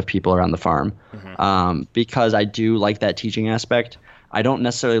groups of people around the farm because I do like that teaching aspect. I don't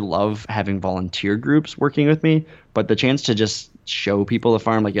necessarily love having volunteer groups working with me, but the chance to just show people the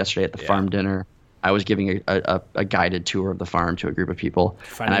farm, like yesterday at the farm dinner, I was giving a guided tour of the farm to a group of people,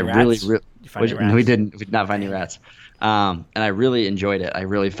 Find and I any really, rats? You find any no, we rats? did not find any rats. And I really enjoyed it. I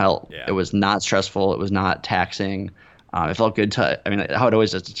really felt Yeah. it was not stressful. It was not taxing. It felt good to, I mean, how it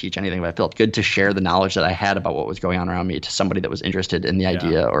always does to teach anything, but it felt good to share the knowledge that I had about what was going on around me to somebody that was interested in the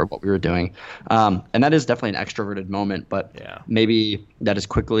idea or what we were doing. And that is definitely an extroverted moment, but maybe that is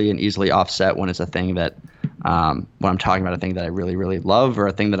quickly and easily offset when it's a thing that, when I'm talking about a thing that I really, really love or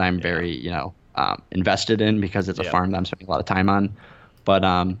a thing that I'm very, invested in because it's a farm that I'm spending a lot of time on. But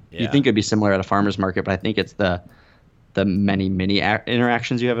you think it'd be similar at a farmer's market, but I think it's the many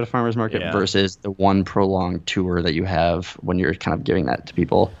interactions you have at a farmer's market versus the one prolonged tour that you have when you're kind of giving that to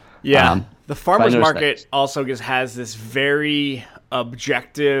people. The farmer's market also has this very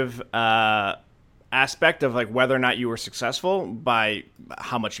objective aspect of like whether or not you were successful by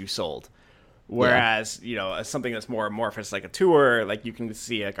how much you sold. Whereas, something that's more amorphous like a tour, like you can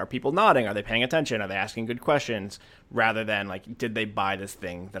see, like, are people nodding? Are they paying attention? Are they asking good questions? Rather than like, did they buy this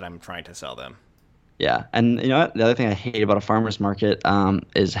thing that I'm trying to sell them? Yeah, and you know what? The other thing I hate about a farmer's market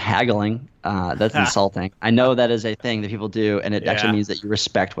is haggling. That's insulting. I know that is a thing that people do, and it actually means that you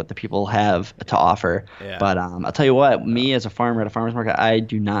respect what the people have to offer. Yeah. But I'll tell you what, me as a farmer at a farmer's market, I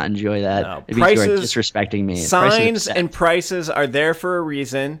do not enjoy that. No. It means you are disrespecting me. Signs and prices are there for a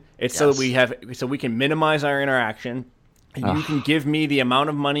reason. It's so that we can minimize our interaction. And you can give me the amount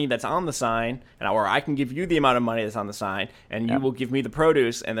of money that's on the sign, or I can give you the amount of money that's on the sign, and you will give me the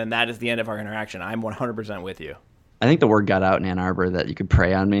produce, and then that is the end of our interaction. I'm 100% with you. I think the word got out in Ann Arbor that you could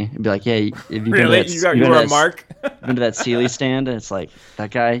prey on me and be like, "Hey, if you really, you are a mark." Been to that Sealy stand, and it's like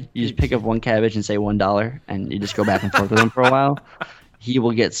that guy. You just pick up one cabbage and say $1, and you just go back and forth with him for a while. He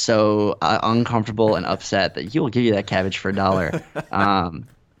will get so uncomfortable and upset that he will give you that cabbage for $1, and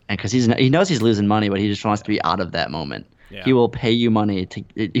because he knows he's losing money, but he just wants to be out of that moment. Yeah. He will pay you money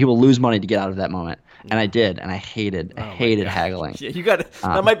he will lose money to get out of that moment. And I did, and I hated haggling. Yeah, you got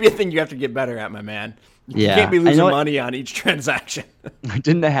that might be a thing you have to get better at, my man. You can't be losing money on each transaction.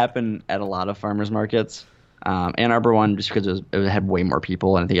 Didn't that happen at a lot of farmers markets? Ann Arbor one, just because it had way more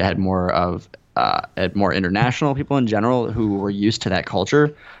people, and I think it had more international people in general who were used to that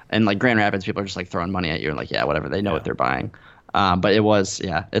culture. And like Grand Rapids, people are just like throwing money at you and like, yeah, whatever, they know what they're buying. But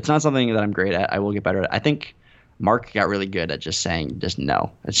it's not something that I'm great at. I will get better at. I think Mark got really good at just saying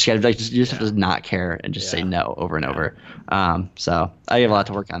no. It's kind of like just does not care and just say no over and over. So I have a lot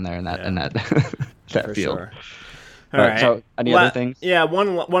to work on there in that that field. Sure. All right. So any other things? Yeah,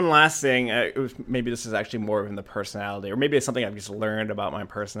 one last thing. Maybe this is actually more in the personality, or maybe it's something I've just learned about my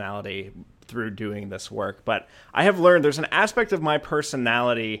personality through doing this work. But I have learned there's an aspect of my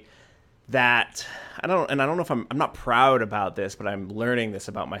personality that I don't know if I'm not proud about this, but I'm learning this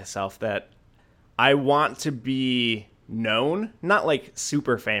about myself, that I want to be known, not like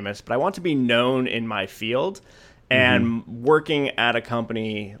super famous, but I want to be known in my field. And working at a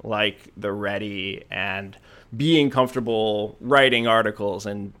company like The Ready and being comfortable writing articles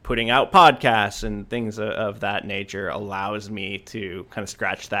and putting out podcasts and things of that nature allows me to kind of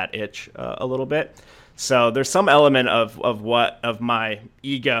scratch that itch a little bit. So there's some element of my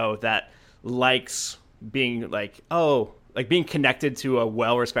ego that likes being like, being connected to a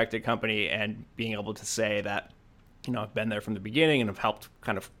well-respected company and being able to say that, I've been there from the beginning and have helped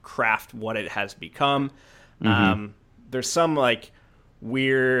kind of craft what it has become. There's some like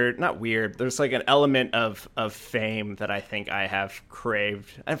there's like an element of fame that I think I have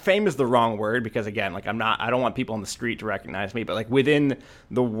craved. And fame is the wrong word because, again, like I don't want people on the street to recognize me, but like within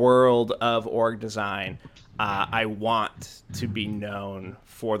the world of org design, I want to be known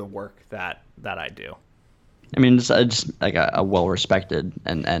for the work that I do. I mean, just like a well-respected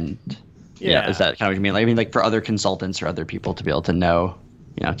and is that kind of what you mean? Like, I mean, like for other consultants or other people to be able to know,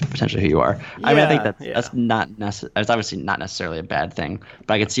 potentially who you are. I mean, I think that's not it's obviously not necessarily a bad thing,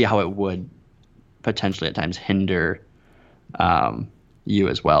 but I could see how it would potentially at times hinder you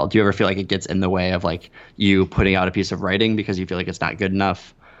as well. Do you ever feel like it gets in the way of like you putting out a piece of writing because you feel like it's not good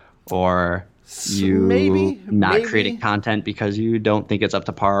enough, or you not creating content because you don't think it's up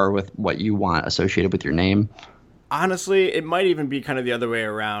to par with what you want associated with your name? Honestly, it might even be kind of the other way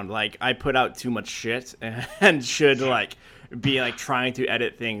around. Like I put out too much shit and should like be like trying to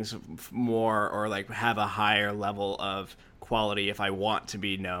edit things more or like have a higher level of quality if I want to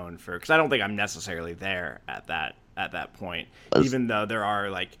be known for, because I don't think I'm necessarily there at that point, even though there are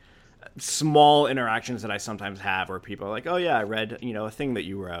like small interactions that I sometimes have where people are like, "Oh yeah, I read a thing that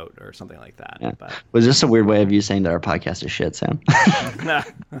you wrote" or something like that. Yeah. But Was this a weird way of you saying that our podcast is shit, Sam?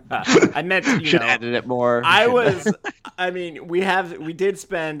 I meant Should edit it more. We did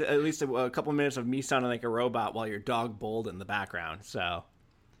spend at least a couple minutes of me sounding like a robot while your dog bowled in the background. So,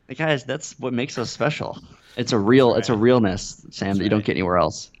 hey guys, that's what makes us special. It's a realness, Sam, that you don't get anywhere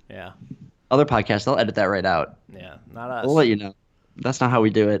else. Yeah. Other podcasts, they'll edit that right out. Yeah, not us. We'll let you know. That's not how we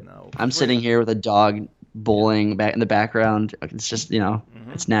do it. No, I'm sitting here with a dog bowling back in the background. It's just,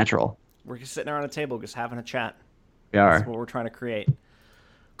 it's natural. We're just sitting around a table, just having a chat. We are. That's what we're trying to create.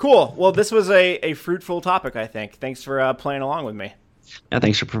 Cool. Well, this was a fruitful topic, I think. Thanks for playing along with me. Yeah,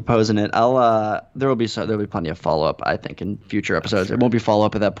 thanks for proposing it. There'll be plenty of follow up, I think, in future episodes. Sure. It won't be follow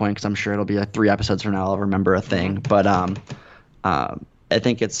up at that point because I'm sure it'll be like 3 episodes from now. I'll remember a thing, but I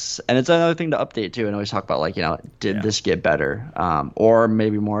think it's another thing to update too, and always talk about like did this get better, or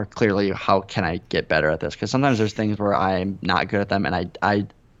maybe more clearly, how can I get better at this? Because sometimes there's things where I'm not good at them, and I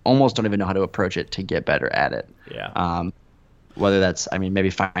almost don't even know how to approach it to get better at it. Yeah. Whether that's maybe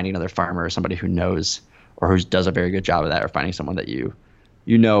finding another farmer or somebody who knows or who does a very good job of that, or finding someone that you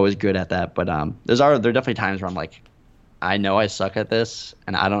know is good at that. But there are definitely times where I'm like, I know I suck at this,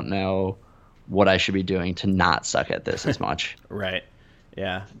 and I don't know what I should be doing to not suck at this as much. Right.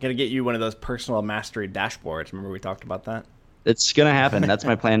 Yeah. Gotta get you one of those personal mastery dashboards. Remember we talked about that? It's gonna happen. That's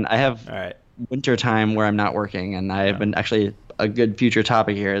my plan. I have all right. Winter time where I'm not working, and I've been actually a good future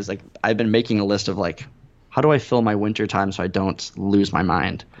topic here is like I've been making a list of like, how do I fill my winter time so I don't lose my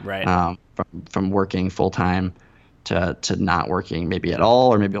mind? Right. From working full time to not working maybe at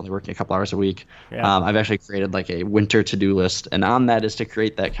all, or maybe only working a couple hours a week. Yeah. I've actually created like a winter to-do list, and on that is to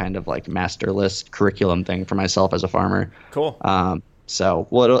create that kind of like master list curriculum thing for myself as a farmer. Cool. So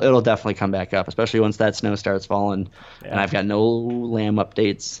it'll definitely come back up, especially once that snow starts falling, and I've got no lamb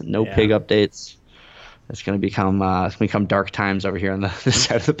updates, no pig updates. It's gonna become dark times over here on this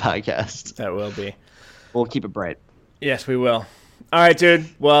side of the podcast. That will be. We'll keep it bright. Yes, we will. All right, dude.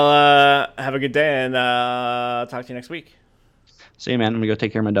 Well, have a good day, and talk to you next week. See you, man. I'm gonna go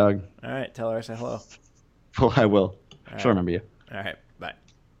take care of my dog. All right. Tell her I said hello. Well, I will. All She'll remember you. All right. Bye.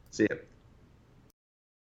 See you.